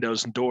like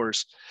windows and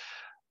doors.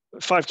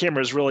 5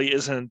 cameras really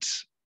isn't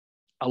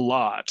a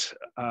lot.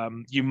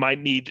 You might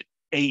need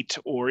 8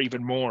 or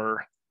even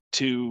more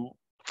to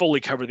fully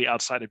cover the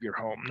outside of your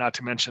home, not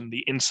to mention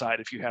the inside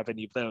if you have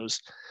any of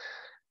those.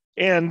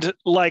 And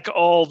like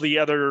all the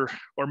other,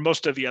 or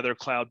most of the other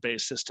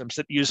cloud-based systems,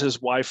 it uses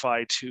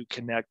Wi-Fi to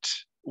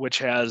connect, which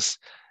has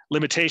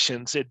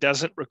limitations. It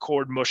doesn't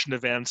record motion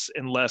events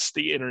unless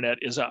the internet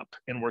is up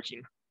and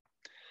working.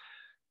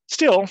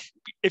 Still,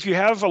 if you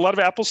have a lot of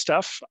Apple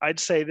stuff, I'd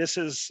say this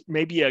is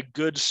maybe a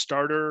good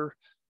starter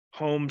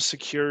home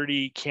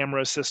security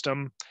camera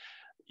system.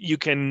 You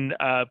can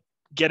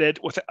get it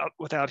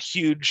without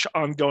huge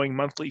ongoing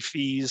monthly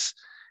fees,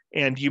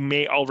 and you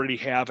may already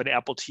have an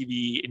Apple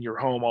TV in your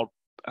home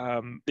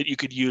that you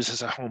could use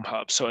as a home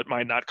hub, so it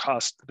might not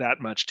cost that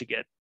much to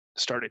get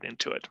started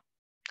into it.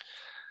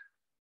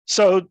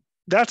 So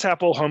that's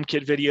Apple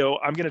HomeKit Video.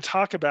 I'm going to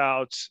talk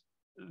about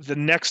the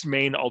next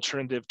main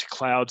alternative to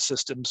cloud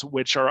systems,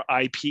 which are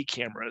IP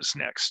cameras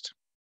next.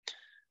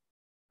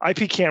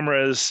 IP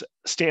cameras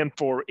stand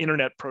for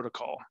Internet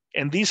Protocol,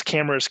 and these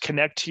cameras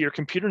connect to your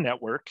computer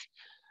network.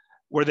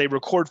 where they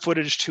record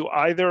footage to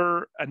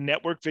either a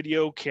network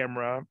video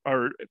camera,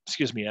 or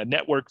excuse me, a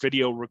network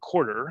video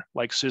recorder,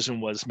 like Susan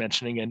was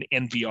mentioning, an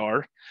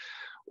NVR,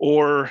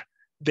 or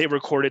they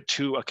record it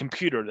to a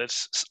computer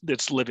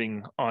that's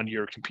living on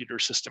your computer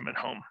system at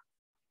home.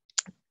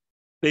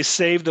 They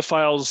save the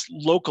files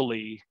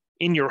locally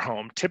in your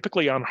home,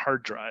 typically on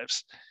hard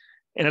drives.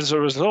 And as a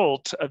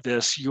result of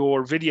this,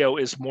 your video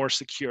is more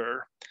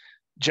secure.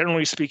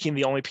 Generally speaking,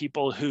 the only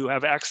people who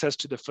have access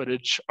to the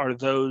footage are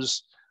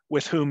those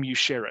with whom you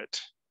share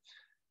it.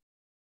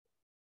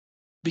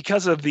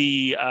 Because of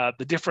the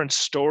different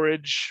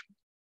storage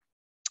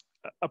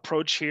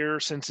approach here,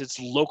 since it's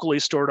locally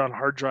stored on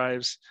hard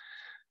drives,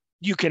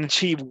 you can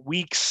achieve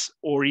weeks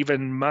or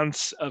even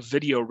months of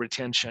video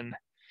retention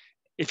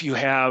if you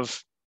have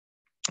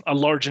a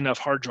large enough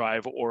hard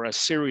drive or a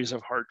series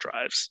of hard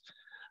drives.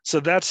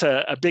 So that's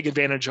a big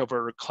advantage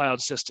over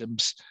cloud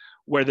systems,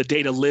 where the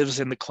data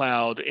lives in the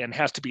cloud and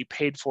has to be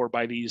paid for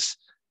by these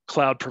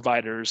cloud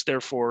providers.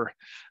 Therefore,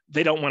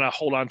 they don't want to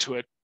hold on to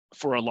it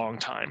for a long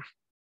time.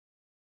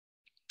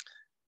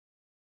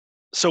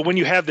 So when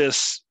you have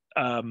this,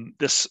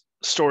 this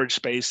storage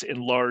space in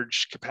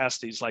large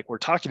capacities like we're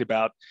talking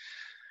about,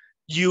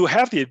 you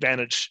have the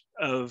advantage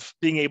of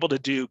being able to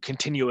do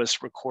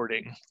continuous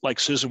recording, like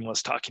Susan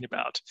was talking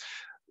about,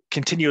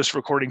 continuous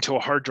recording to a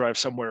hard drive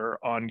somewhere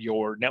on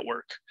your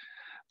network.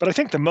 But I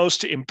think the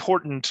most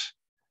important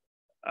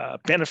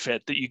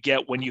benefit that you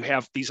get when you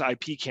have these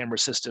IP camera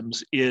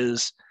systems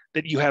is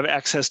that you have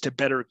access to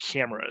better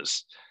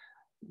cameras.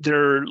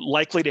 They're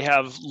likely to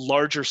have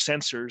larger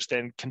sensors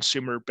than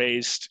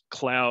consumer-based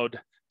cloud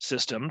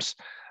systems.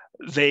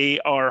 They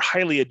are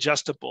highly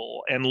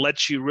adjustable and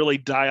let you really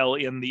dial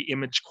in the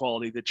image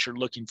quality that you're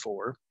looking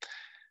for.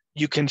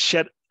 You can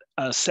set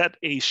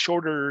a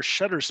shorter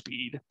shutter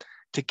speed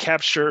to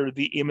capture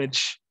the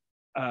image,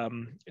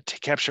 to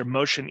capture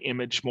motion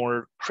image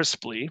more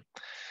crisply.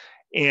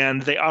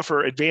 And they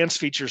offer advanced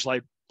features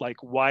like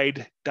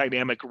wide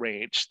dynamic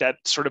range that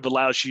sort of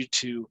allows you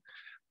to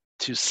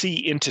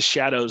see into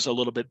shadows a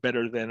little bit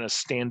better than a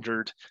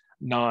standard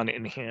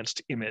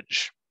non-enhanced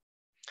image.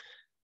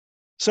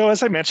 So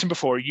as I mentioned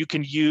before, you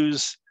can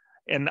use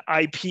an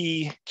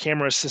IP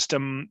camera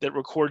system that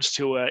records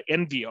to a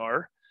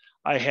NVR.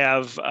 I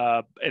have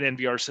an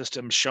NVR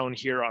system shown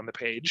here on the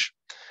page,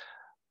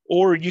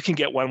 or you can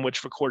get one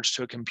which records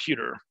to a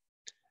computer.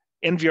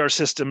 NVR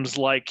systems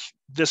like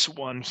this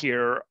one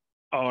here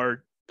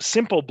are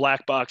simple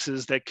black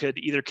boxes that could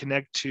either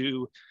connect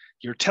to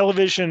your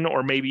television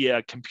or maybe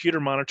a computer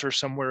monitor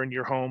somewhere in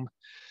your home.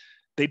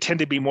 They tend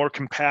to be more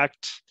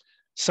compact,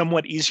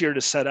 somewhat easier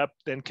to set up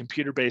than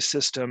computer-based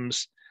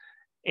systems,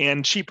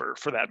 and cheaper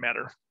for that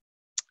matter.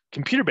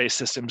 Computer-based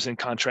systems, in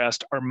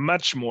contrast, are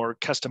much more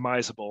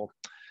customizable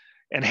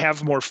and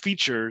have more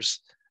features,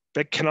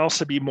 but can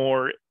also be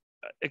more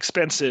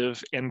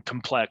expensive and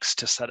complex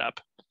to set up.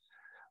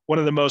 One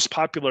of the most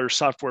popular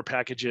software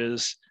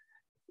packages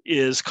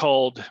is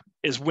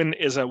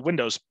a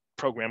Windows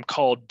program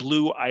called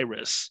Blue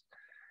Iris.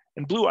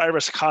 And Blue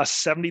Iris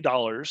costs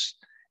 $70,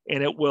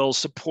 and it will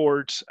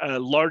support a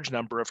large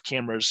number of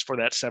cameras for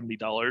that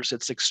 $70.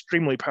 It's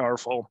extremely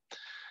powerful,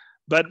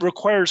 but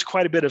requires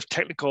quite a bit of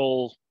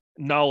technical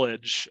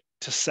knowledge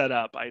to set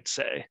up, I'd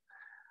say.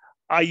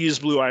 I use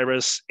Blue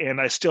Iris,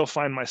 and I still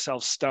find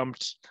myself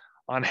stumped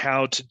on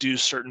how to do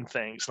certain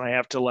things. And I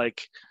have to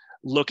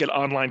look at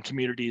online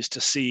communities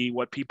to see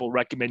what people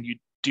recommend you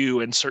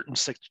do in certain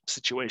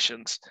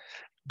situations.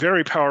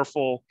 Very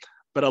powerful,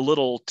 but a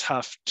little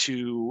tough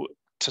to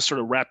sort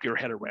of wrap your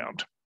head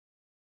around.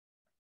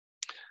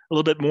 A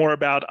little bit more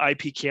about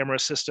IP camera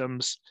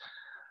systems.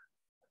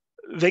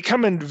 They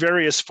come in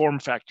various form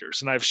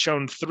factors, and I've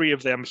shown 3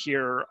 of them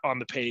here on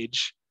the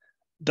page.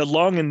 The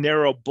long and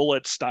narrow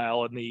bullet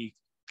style in the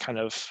kind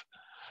of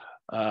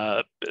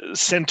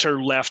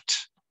center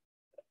left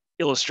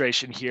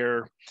illustration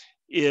here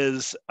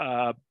is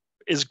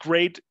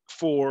great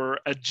for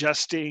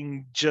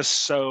adjusting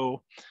just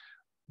so,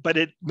 but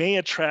it may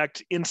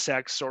attract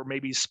insects or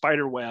maybe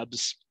spider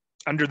webs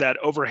under that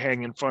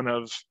overhang in front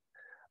of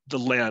the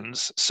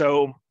lens.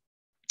 So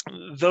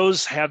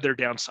those have their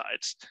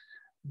downsides.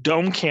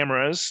 Dome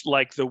cameras,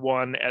 like the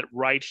one at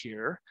right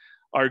here,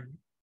 are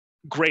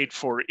great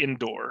for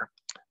indoor.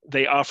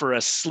 They offer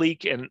a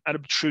sleek and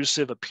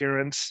unobtrusive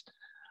appearance.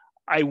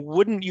 I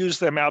wouldn't use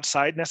them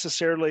outside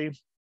necessarily,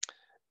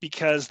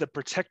 because the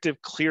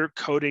protective clear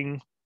coating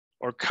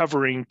or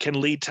covering can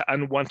lead to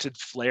unwanted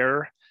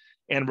flare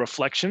and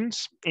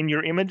reflections in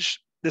your image.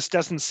 This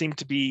doesn't seem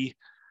to be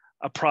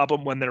a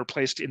problem when they're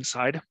placed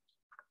inside.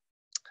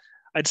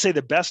 I'd say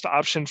the best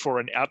option for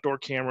an outdoor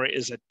camera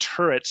is a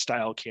turret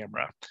style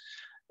camera,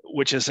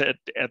 which is at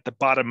the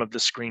bottom of the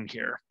screen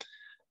here.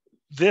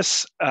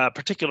 This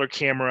particular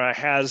camera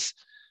has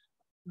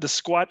the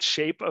squat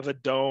shape of a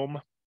dome,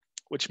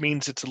 which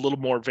means it's a little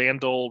more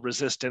vandal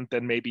resistant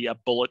than maybe a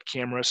bullet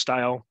camera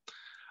style,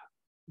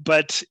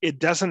 but it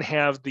doesn't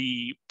have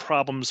the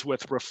problems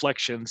with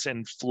reflections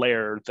and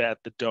flare that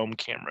the dome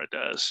camera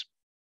does.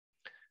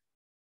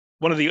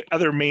 One of the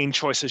other main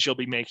choices you'll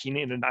be making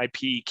in an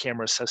IP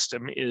camera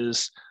system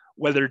is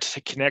whether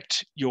to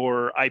connect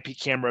your IP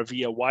camera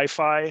via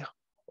Wi-Fi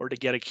or to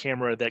get a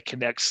camera that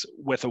connects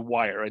with a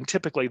wire. And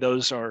typically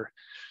those are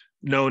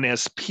known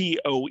as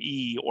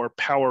PoE, or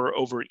Power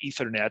over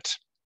Ethernet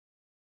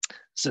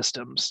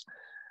systems.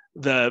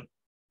 It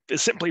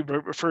simply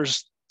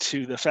refers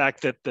to the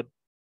fact that the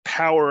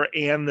power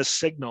and the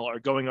signal are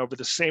going over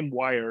the same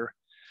wire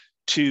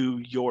to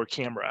your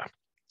camera.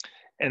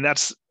 And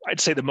that's, I'd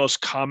say, the most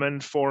common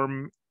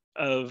form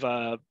of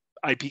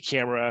IP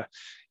camera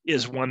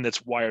is one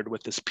that's wired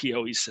with this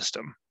PoE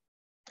system.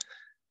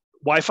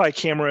 Wi-Fi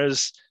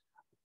cameras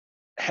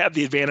have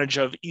the advantage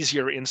of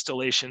easier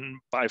installation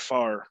by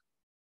far.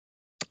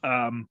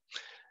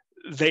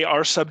 They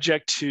are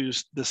subject to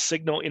the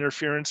signal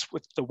interference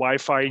with the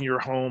Wi-Fi in your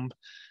home.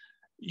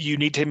 You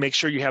need to make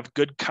sure you have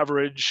good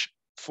coverage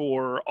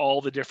for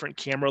all the different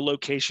camera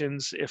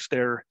locations. If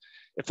the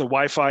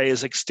Wi-Fi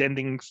is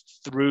extending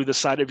through the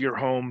side of your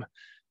home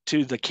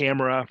to the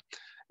camera,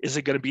 is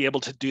it going to be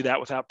able to do that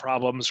without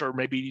problems? Or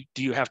maybe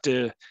do you have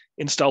to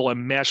install a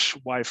mesh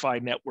Wi-Fi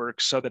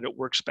network so that it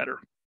works better,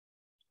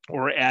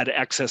 or add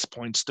access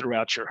points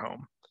throughout your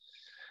home?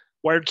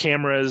 Wired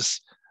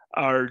cameras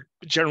are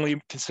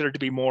generally considered to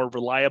be more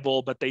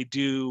reliable, but they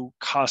do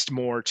cost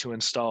more to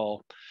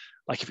install.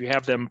 Like if you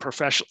have them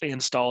professionally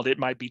installed, it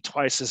might be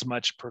twice as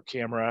much per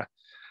camera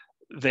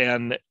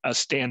than a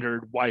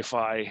standard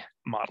Wi-Fi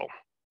model.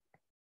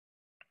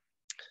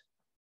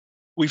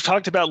 We've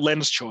talked about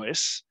lens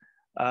choice.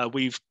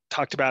 We've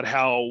talked about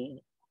how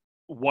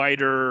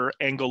wider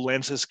angle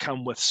lenses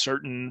come with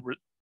certain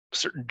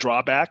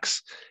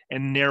drawbacks,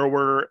 and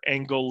narrower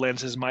angle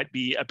lenses might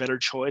be a better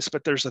choice.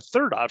 But there's a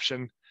third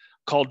option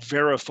called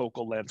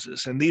varifocal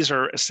lenses, and these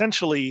are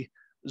essentially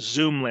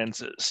zoom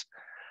lenses.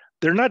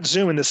 They're not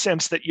zoom in the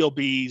sense that you'll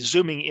be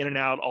zooming in and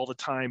out all the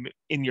time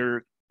in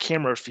your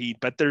camera feed,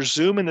 but they're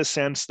zoom in the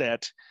sense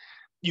that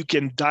you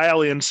can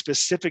dial in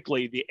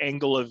specifically the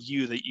angle of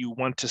view that you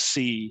want to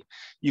see.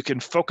 You can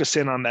focus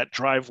in on that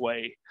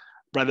driveway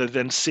rather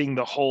than seeing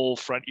the whole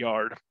front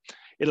yard.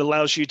 It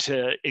allows you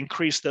to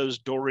increase those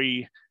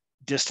dory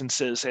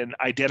distances and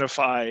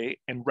identify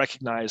and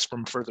recognize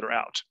from further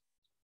out.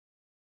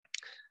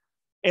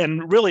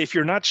 And really, if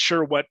you're not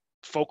sure what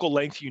focal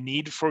length you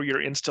need for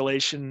your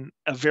installation,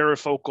 a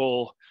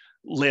varifocal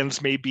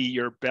lens may be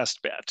your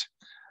best bet.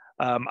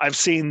 I've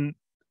seen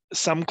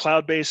some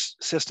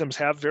cloud-based systems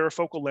have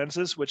varifocal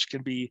lenses, which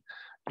can be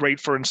great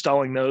for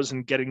installing those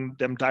and getting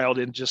them dialed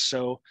in just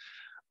so,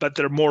 but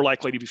they're more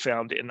likely to be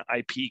found in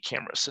IP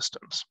camera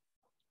systems.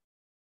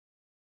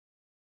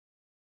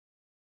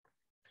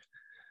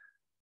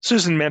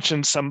 Susan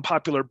mentioned some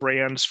popular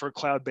brands for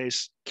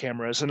cloud-based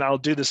cameras, and I'll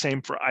do the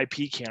same for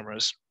IP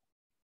cameras.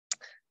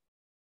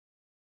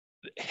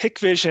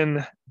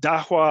 Hikvision,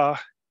 Dahua,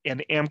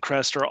 and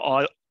Amcrest are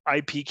all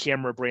IP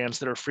camera brands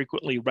that are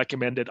frequently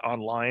recommended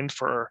online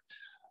for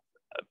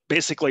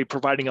basically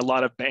providing a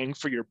lot of bang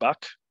for your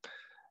buck.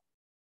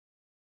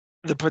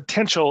 The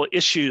potential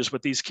issues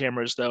with these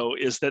cameras, though,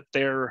 is that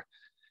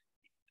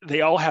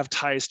they all have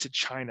ties to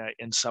China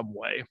in some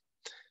way.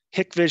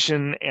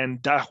 Hikvision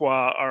and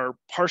Dahua are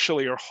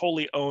partially or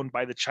wholly owned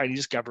by the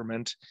Chinese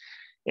government,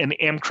 and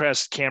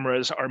Amcrest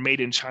cameras are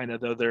made in China,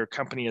 though their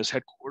company is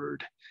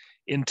headquartered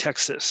in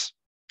Texas.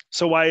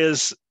 So why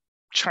is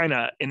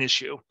China an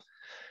issue?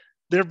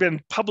 There have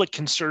been public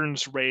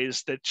concerns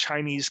raised that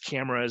Chinese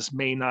cameras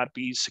may not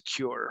be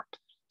secure.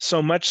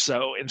 So much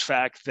so, in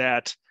fact,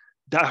 that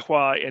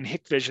Dahua and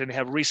Hikvision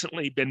have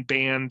recently been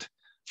banned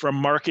from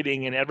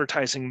marketing and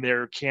advertising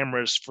their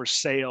cameras for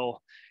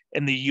sale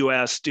in the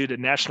US due to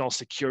national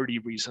security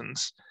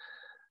reasons.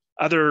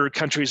 Other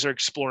countries are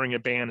exploring a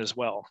ban as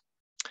well.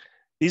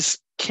 These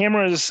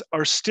cameras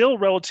are still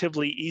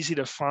relatively easy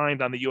to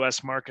find on the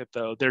US market,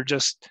 though. They're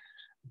just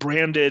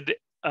branded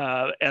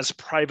as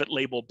private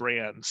label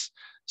brands.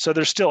 So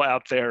they're still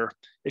out there.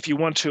 If you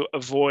want to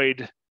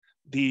avoid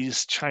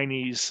these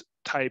Chinese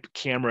type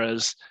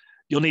cameras,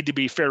 you'll need to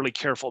be fairly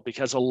careful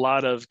because a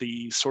lot of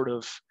the sort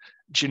of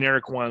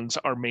generic ones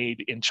are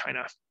made in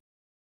China.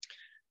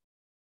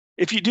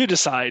 If you do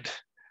decide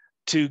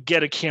to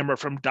get a camera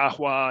from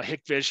Dahua,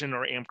 Hikvision,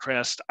 or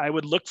Amcrest, I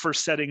would look for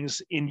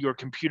settings in your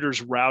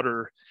computer's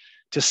router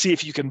to see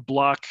if you can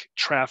block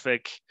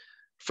traffic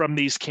from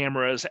these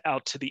cameras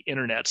out to the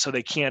internet so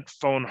they can't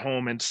phone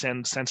home and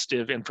send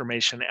sensitive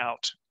information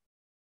out.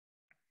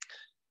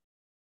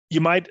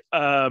 You might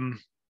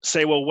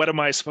say, well, what am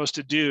I supposed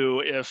to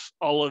do if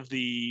all of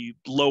the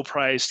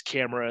low-priced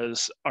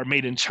cameras are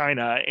made in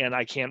China and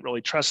I can't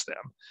really trust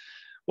them?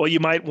 Well, you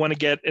might want to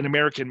get an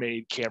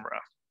American-made camera.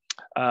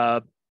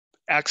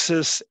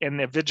 Axis and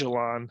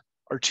Avigilon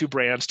are two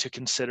brands to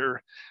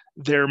consider.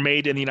 They're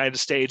made in the United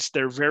States.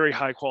 They're very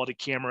high-quality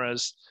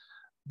cameras,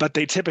 but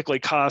they typically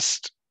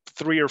cost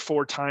 3 or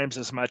 4 times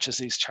as much as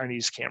these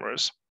Chinese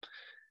cameras.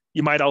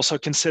 You might also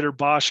consider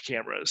Bosch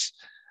cameras.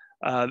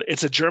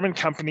 It's a German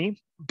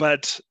company,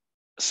 but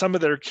some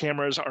of their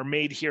cameras are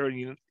made here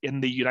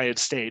in the United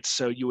States,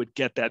 so you would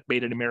get that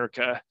made in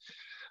America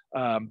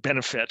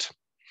benefit.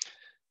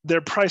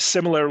 They're priced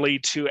similarly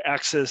to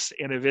Axis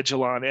and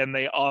Avigilon, and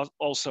they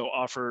also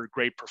offer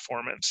great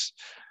performance.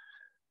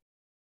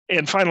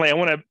 And finally, I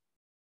want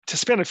to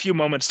spend a few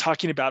moments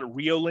talking about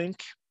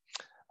Reolink.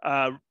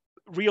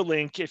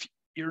 Reolink, if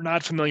you're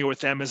not familiar with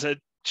them, is a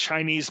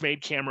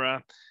Chinese-made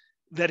camera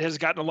that has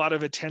gotten a lot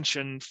of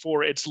attention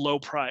for its low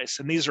price,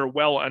 and these are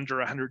well under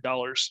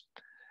 $100.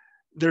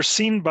 They're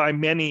seen by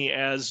many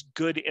as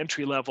good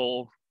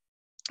entry-level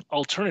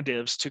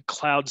alternatives to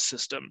cloud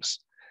systems.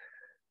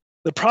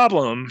 The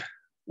problem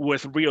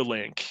with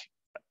Reolink,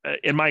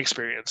 in my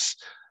experience,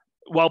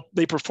 while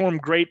they perform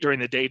great during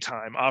the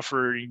daytime,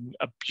 offering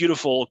a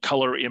beautiful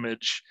color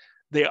image,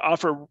 they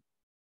offer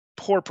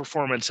poor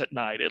performance at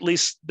night. At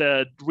least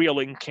the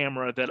Reolink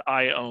camera that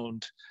I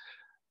owned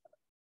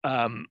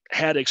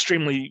had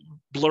extremely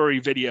blurry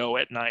video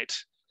at night.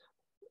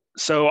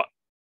 So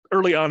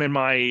early on in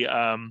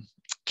my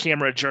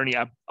camera journey,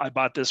 I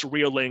bought this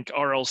Reolink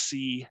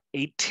RLC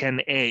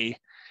 810A.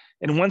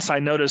 And once I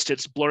noticed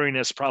its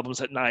blurriness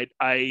problems at night,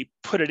 I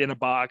put it in a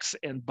box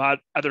and bought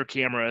other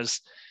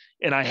cameras,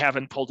 and I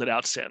haven't pulled it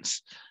out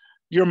since.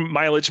 Your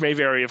mileage may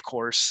vary, of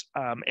course,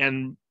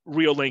 and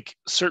Reolink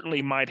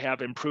certainly might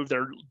have improved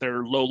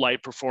their low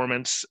light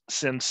performance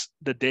since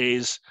the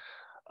days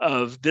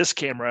of this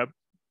camera,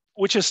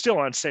 which is still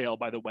on sale,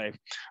 by the way.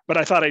 But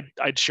I thought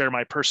I'd share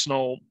my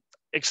personal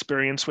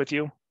experience with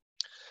you.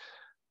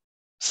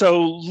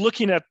 So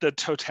looking at the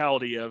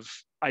totality of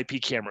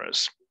IP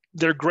cameras,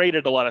 they're great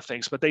at a lot of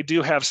things, but they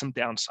do have some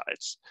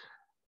downsides.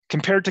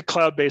 Compared to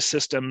cloud-based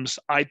systems,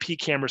 IP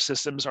camera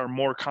systems are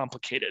more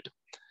complicated.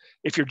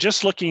 If you're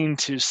just looking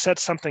to set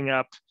something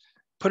up,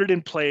 put it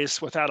in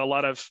place without a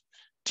lot of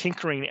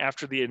tinkering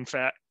after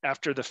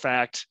the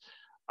fact,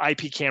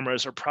 IP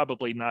cameras are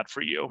probably not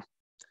for you.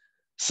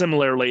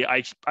 Similarly,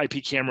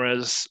 IP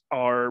cameras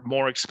are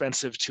more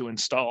expensive to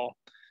install.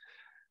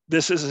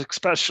 This is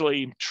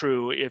especially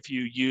true if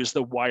you use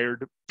the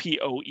wired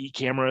PoE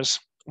cameras,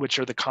 which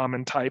are the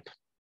common type.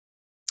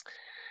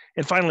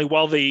 And finally,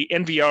 while the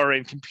NVR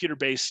and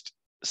computer-based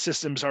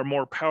systems are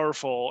more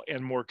powerful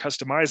and more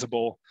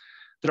customizable,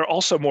 they're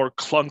also more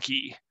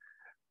clunky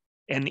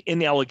and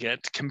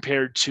inelegant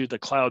compared to the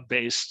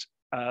cloud-based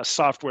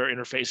software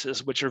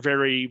interfaces, which are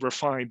very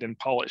refined and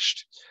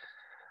polished.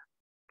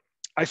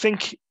 I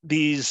think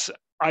these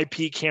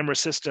IP camera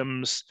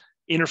systems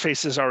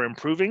interfaces are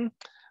improving,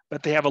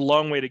 but they have a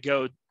long way to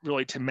go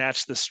really to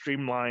match the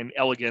streamlined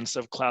elegance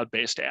of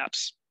cloud-based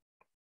apps.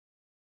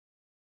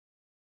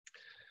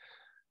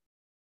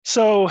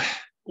 So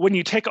when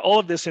you take all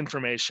of this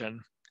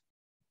information,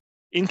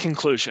 in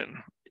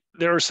conclusion,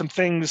 there are some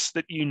things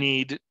that you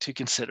need to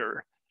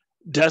consider.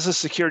 Does a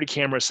security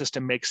camera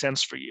system make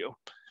sense for you?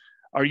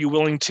 Are you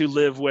willing to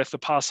live with the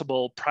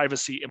possible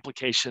privacy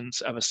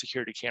implications of a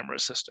security camera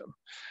system?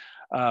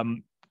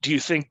 Do you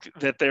think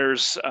that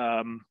there's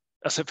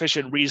a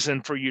sufficient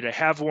reason for you to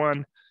have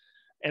one?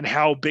 And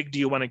how big do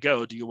you want to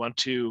go? Do you want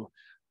to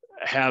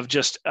have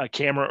just a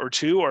camera or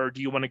two, or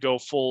do you want to go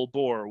full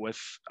bore with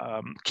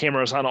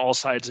cameras on all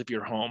sides of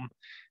your home?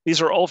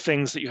 These are all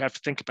things that you have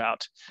to think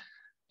about.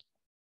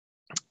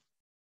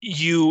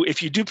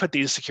 If you do put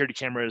these security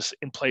cameras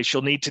in place,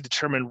 you'll need to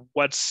determine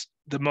what's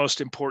the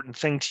most important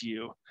thing to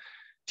you.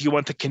 Do you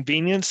want the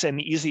convenience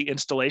and easy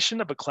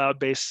installation of a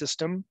cloud-based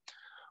system?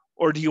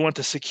 Or do you want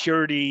the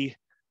security,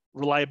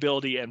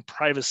 reliability, and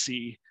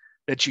privacy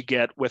that you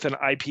get with an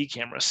IP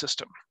camera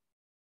system?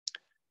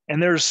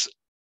 And there's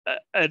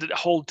a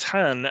whole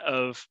ton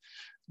of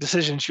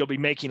decisions you'll be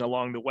making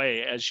along the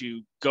way as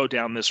you go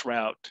down this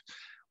route,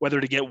 whether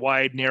to get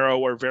wide, narrow,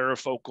 or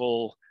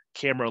varifocal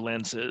camera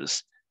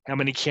lenses. How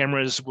many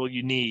cameras will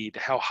you need?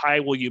 How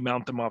high will you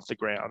mount them off the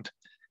ground?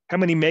 How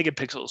many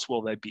megapixels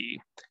will they be?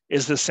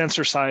 Is the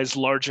sensor size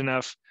large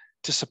enough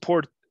to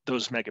support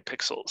those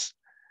megapixels?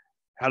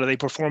 How do they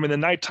perform in the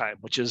nighttime,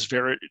 which is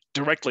very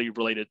directly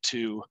related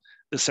to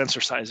the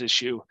sensor size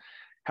issue?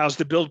 How's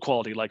the build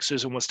quality, like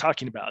Susan was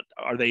talking about?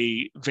 Are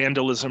they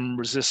vandalism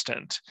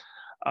resistant?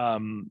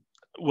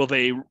 Will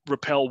they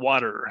repel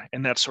water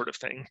and that sort of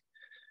thing?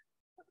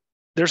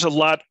 There's a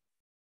lot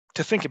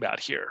to think about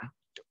here.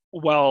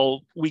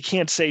 While we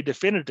can't say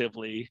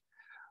definitively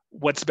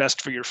what's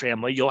best for your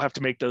family, you'll have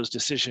to make those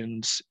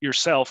decisions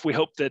yourself. We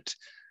hope that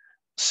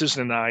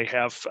Susan and I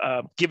have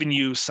given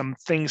you some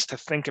things to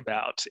think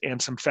about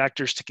and some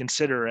factors to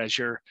consider as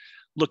you're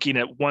looking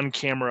at one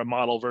camera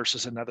model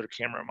versus another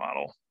camera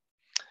model.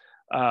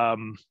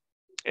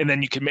 And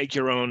then you can make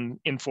your own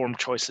informed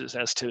choices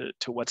as to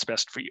what's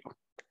best for you.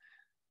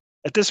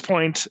 At this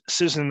point,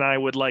 Susan and I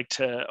would like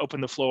to open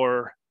the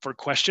floor for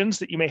questions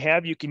that you may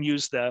have. You can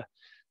use the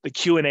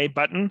Q&A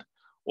button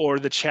or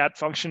the chat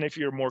function if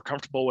you're more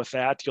comfortable with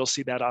that. You'll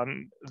see that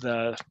on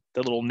the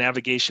little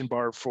navigation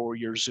bar for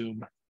your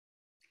Zoom.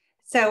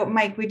 So,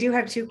 Mike, we do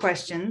have two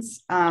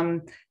questions.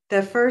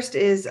 The first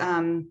is,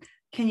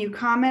 can you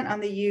comment on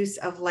the use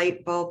of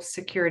light bulb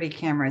security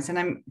cameras? And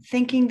I'm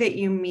thinking that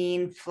you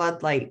mean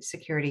floodlight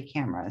security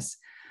cameras.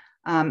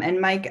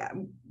 And Mike,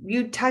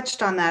 you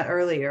touched on that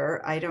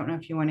earlier. I don't know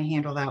if you want to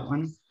handle that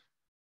one.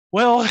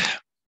 Well,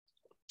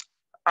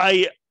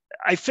 I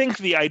I think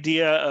the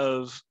idea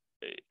of,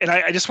 and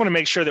I just want to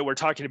make sure that we're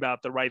talking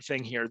about the right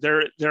thing here.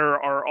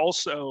 There are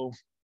also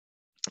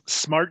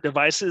smart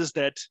devices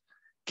that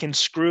can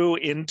screw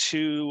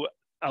into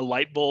a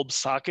light bulb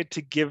socket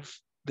to give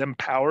them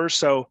power.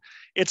 So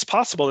it's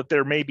possible that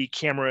there may be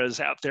cameras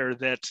out there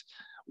that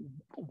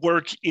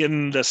work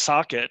in the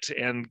socket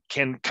and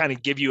can kind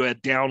of give you a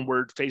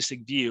downward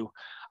facing view.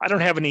 I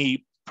don't have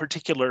any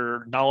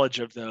particular knowledge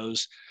of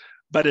those,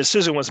 but as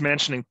Susan was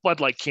mentioning,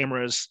 floodlight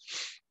cameras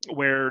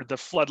where the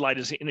floodlight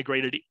is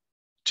integrated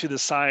to the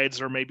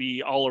sides or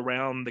maybe all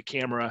around the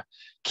camera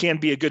can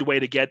be a good way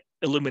to get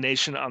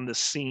illumination on the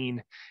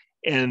scene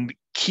and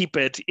keep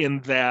it in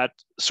that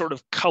sort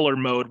of color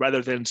mode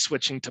rather than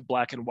switching to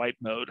black and white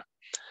mode.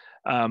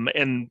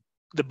 And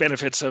the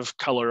benefits of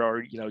color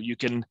are, you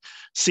can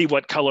see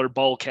what color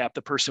ball cap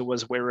the person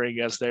was wearing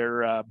as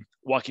they're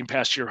walking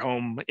past your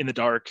home in the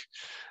dark,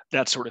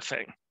 that sort of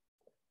thing.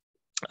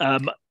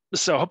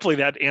 So hopefully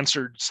that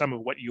answered some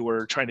of what you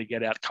were trying to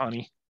get at,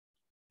 Connie.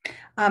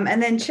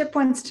 And then Chip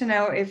wants to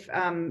know if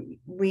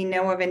we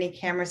know of any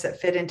cameras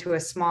that fit into a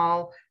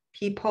small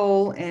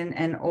peephole in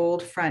an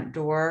old front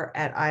door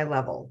at eye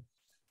level.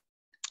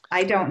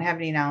 I don't have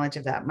any knowledge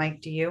of that. Mike,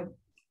 do you?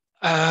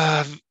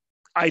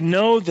 I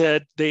know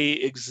that they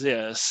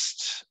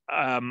exist.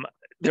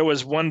 There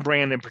was one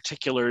brand in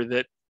particular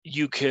that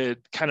you could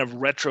kind of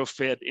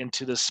retrofit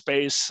into the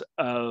space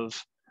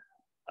of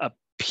a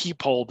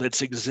peephole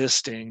that's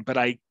existing, but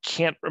I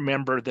can't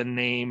remember the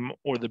name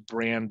or the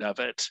brand of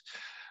it.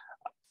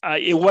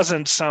 It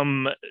wasn't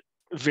some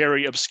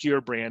very obscure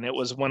brand. It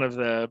was one of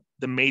the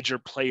major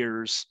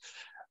players.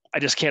 I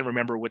just can't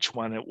remember which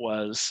one it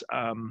was.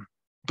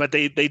 But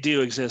they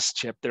do exist,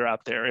 Chip. They're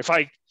out there. If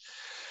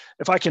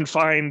I can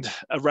find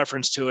a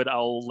reference to it,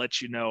 I'll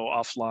let you know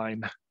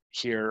offline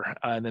here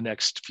in the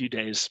next few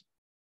days.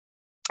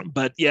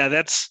 But yeah,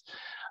 that's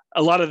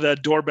a lot of the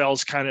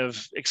doorbells kind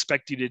of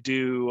expect you to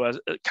do a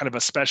kind of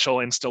a special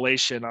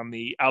installation on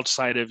the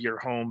outside of your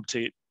home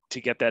to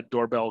get that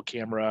doorbell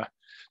camera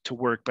to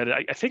work. But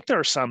I think there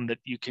are some that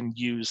you can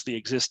use the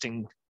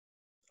existing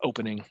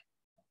opening.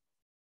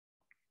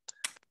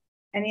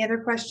 Any other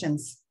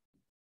questions?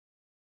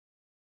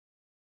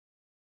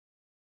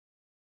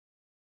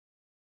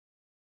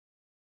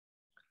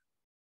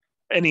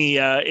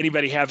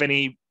 Anybody have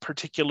any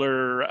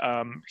particular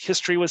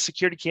history with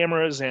security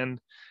cameras and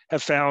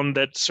have found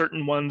that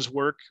certain ones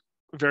work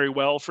very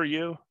well for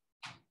you?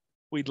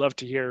 We'd love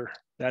to hear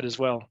that as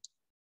well.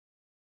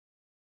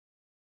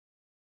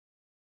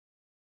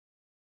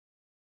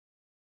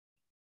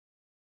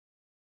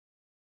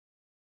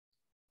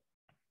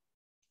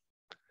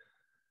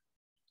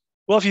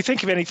 Well, if you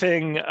think of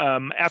anything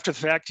after the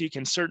fact, you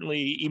can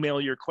certainly email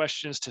your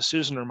questions to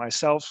Susan or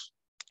myself,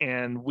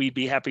 and we'd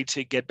be happy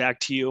to get back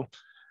to you.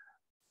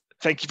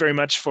 Thank you very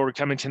much for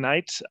coming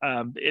tonight.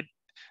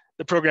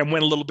 The program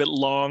went a little bit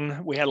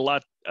long. We had a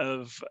lot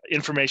of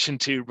information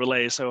to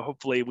relay, so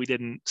hopefully we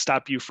didn't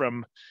stop you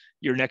from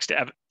your next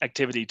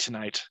activity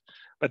tonight.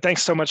 But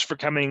thanks so much for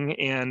coming,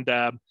 and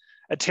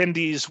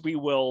attendees, we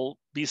will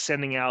be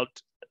sending out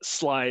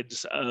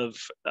slides of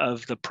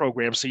the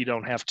program so you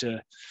don't have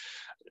to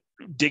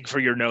dig for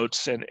your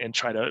notes and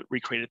try to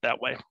recreate it that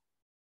way.